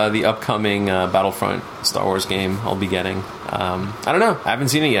of the upcoming Battlefront Star Wars game I'll be getting. I don't know. I haven't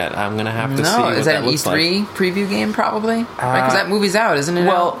seen it yet. I'm going to have to see what is that an E3 preview game, probably? Because that movie's out, isn't it?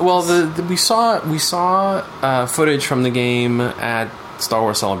 Well, we saw footage from the game at Star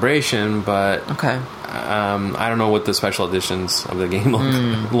Wars Celebration, but okay. I don't know what the special editions of the game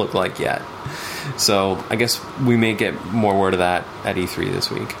look like yet. So I guess we may get more word of that at E3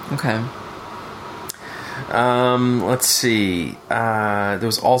 this week. Okay. Let's see. There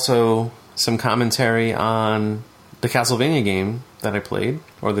was also some commentary on the Castlevania game that I played,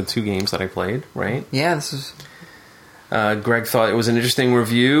 or the 2 games that I played, right? Yeah, this was... Greg thought it was an interesting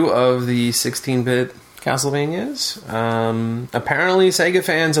review of the 16-bit Castlevanias. Apparently Sega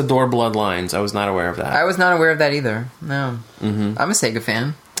fans adore Bloodlines. I was not aware of that. I was not aware of that either. No. Mm-hmm. I'm a Sega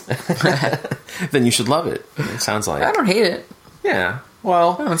fan. Then you should love it. It sounds like. I don't hate it. Yeah.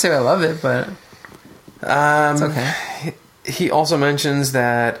 Well, I don't say I love it, but it's okay. He also mentions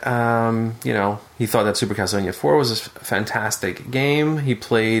that he thought that Super Castlevania 4 was a fantastic game. He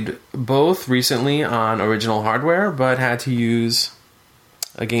played both recently on original hardware, but had to use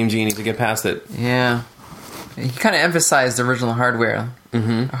a Game Genie to get past it. Yeah. He kind of emphasized the original hardware.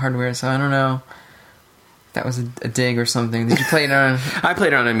 Mm-hmm. So I don't know if that was a dig or something. Did you play it on... I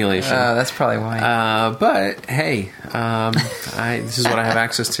played it on emulation. That's probably why. But, hey, this is what I have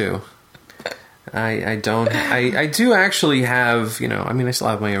access to. I do actually have, I still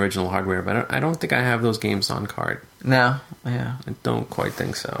have my original hardware, but I don't think I have those games on card. No, yeah. I don't quite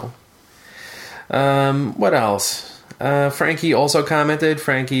think so. What else? Frankie also commented,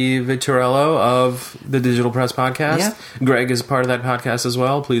 Frankie Vittorello of the Digital Press Podcast. Yeah. Greg is part of that podcast as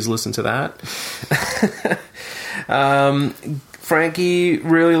well. Please listen to that. Frankie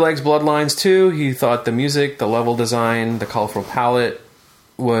really likes Bloodlines too. He thought the music, the level design, the colorful palette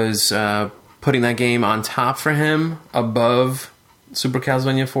was putting that game on top for him above Super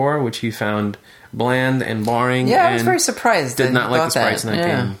Castlevania 4, which he found bland and boring. Yeah, I was very surprised. Did not like the sprites in that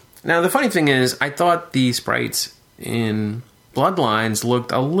game. Now, the funny thing is, I thought the sprites in Bloodlines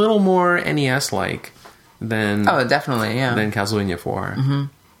looked a little more NES-like than... Oh, definitely, yeah. ...than Castlevania 4.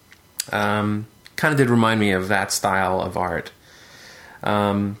 Mm-hmm. Kind of did remind me of that style of art.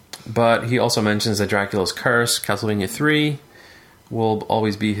 But he also mentions that Dracula's Curse, Castlevania 3, will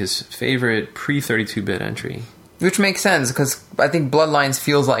always be his favorite pre-32-bit entry. Which makes sense, because I think Bloodlines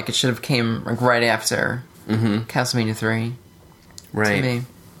feels like it should have came right after Castlevania 3. Right. To me.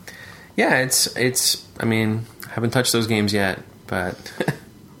 Yeah, it's. I mean, I haven't touched those games yet, but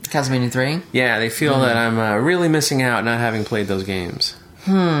Castlevania 3? Yeah, they feel that I'm really missing out not having played those games.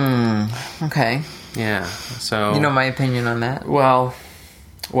 Okay. Yeah, so... You know my opinion on that? Well,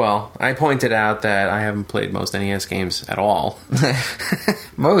 I pointed out that I haven't played most NES games at all.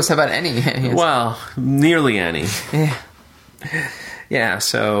 Most? How about any NES? Well, nearly any. Yeah. Yeah,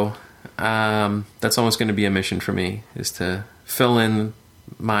 so that's almost going to be a mission for me, is to fill in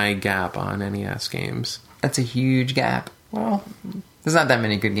my gap on NES games. That's a huge gap. Well, there's not that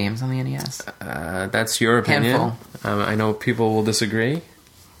many good games on the NES. That's your opinion. I know people will disagree.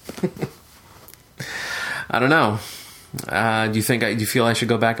 I don't know. Do you feel I should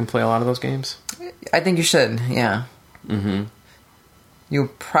go back and play a lot of those games? I think you should, yeah. Mm-hmm. You'll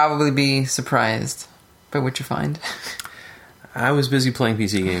probably be surprised by what you find. I was busy playing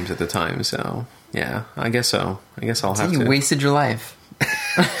PC games at the time, so yeah, I guess so. I guess I'll have to. You wasted your life.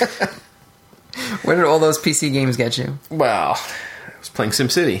 Where did all those PC games get you? Well, I was playing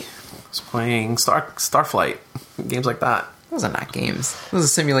SimCity. I was playing Starflight. Games like that. Those are not games. Those are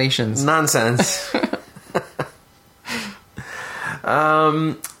simulations. Nonsense.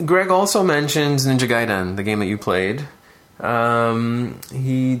 Greg also mentions Ninja Gaiden, the game that you played.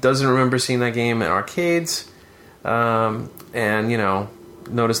 He doesn't remember seeing that game at arcades. And,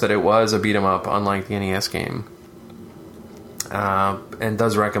 noticed that it was a beat-em-up, unlike the NES game. And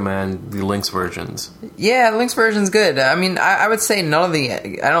does recommend the Lynx versions. Yeah, the Lynx version's good. I mean, I would say I don't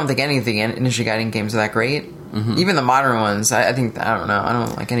think any of the Ninja Gaiden games are that great. Mm-hmm. Even the modern ones, I don't know. I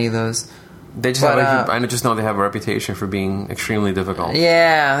don't like any of those. They just I just know they have a reputation for being extremely difficult.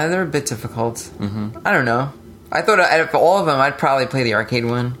 Yeah, they're a bit difficult. Mm-hmm. I don't know. I thought out of all of them, I'd probably play the arcade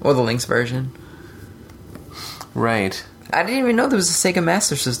one or the Lynx version. Right. I didn't even know there was a Sega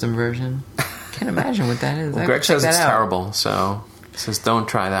Master System version. Can't imagine what that is. Well, Greg says it's terrible, so he says don't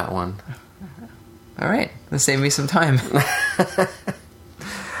try that one. All right, let's save me some time.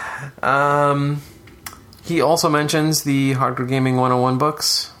 He also mentions the Hardcore Gaming 101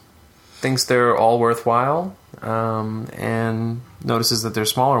 books. Thinks they're all worthwhile, and notices that there's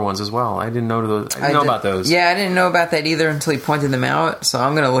smaller ones as well. I didn't know about those. Yeah, I didn't know about that either until he pointed them out. So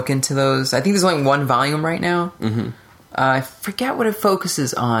I'm going to look into those. I think there's only one volume right now. Mm-hmm. I forget what it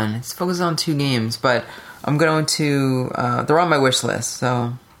focuses on. It focuses on 2 games, but I'm going to. They're on my wish list,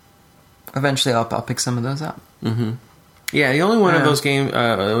 so eventually I'll pick some of those up. Mm-hmm. Yeah, the only one of those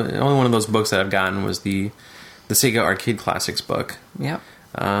only one of those books that I've gotten was the Sega Arcade Classics book. Yep.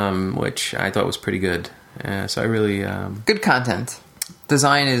 Which I thought was pretty good. So I really... Good content.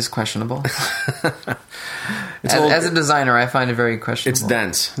 Design is questionable. As a designer, I find it very questionable. It's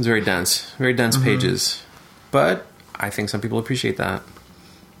dense. It's very dense. Very dense pages. But I think some people appreciate that.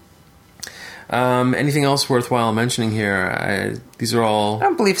 Anything else worthwhile mentioning here? These are all... I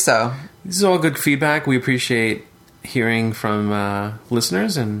don't believe so. This is all good feedback. We appreciate hearing from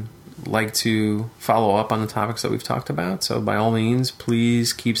listeners and like to follow up on the topics that we've talked about. So by all means,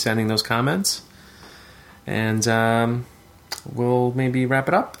 please keep sending those comments. And we'll maybe wrap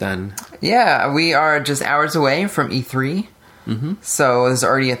it up then. Yeah, we are just hours away from E3. Mm-hmm. So there's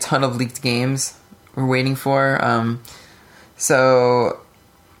already a ton of leaked games we're waiting for. So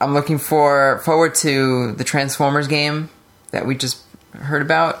I'm looking forward to the Transformers game that we just heard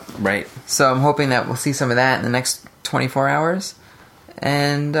about. Right. So I'm hoping that we'll see some of that in the next 24 hours.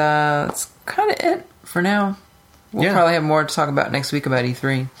 And that's kind of it for now. We'll probably have more to talk about next week about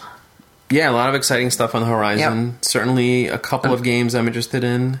E3. Yeah, a lot of exciting stuff on the horizon. Yep. Certainly a couple of games I'm interested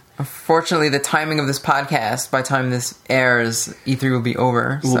in. Unfortunately, the timing of this podcast, by the time this airs, E3 will be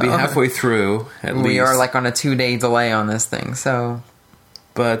over. We'll be halfway through, at least. We are like on a 2-day delay on this thing, so...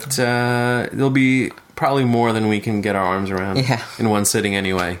 But there'll be probably more than we can get our arms around in one sitting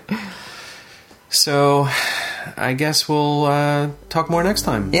anyway. So... I guess we'll talk more next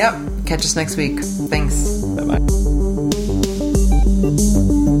time. Yep. Catch us next week. Thanks. Bye-bye.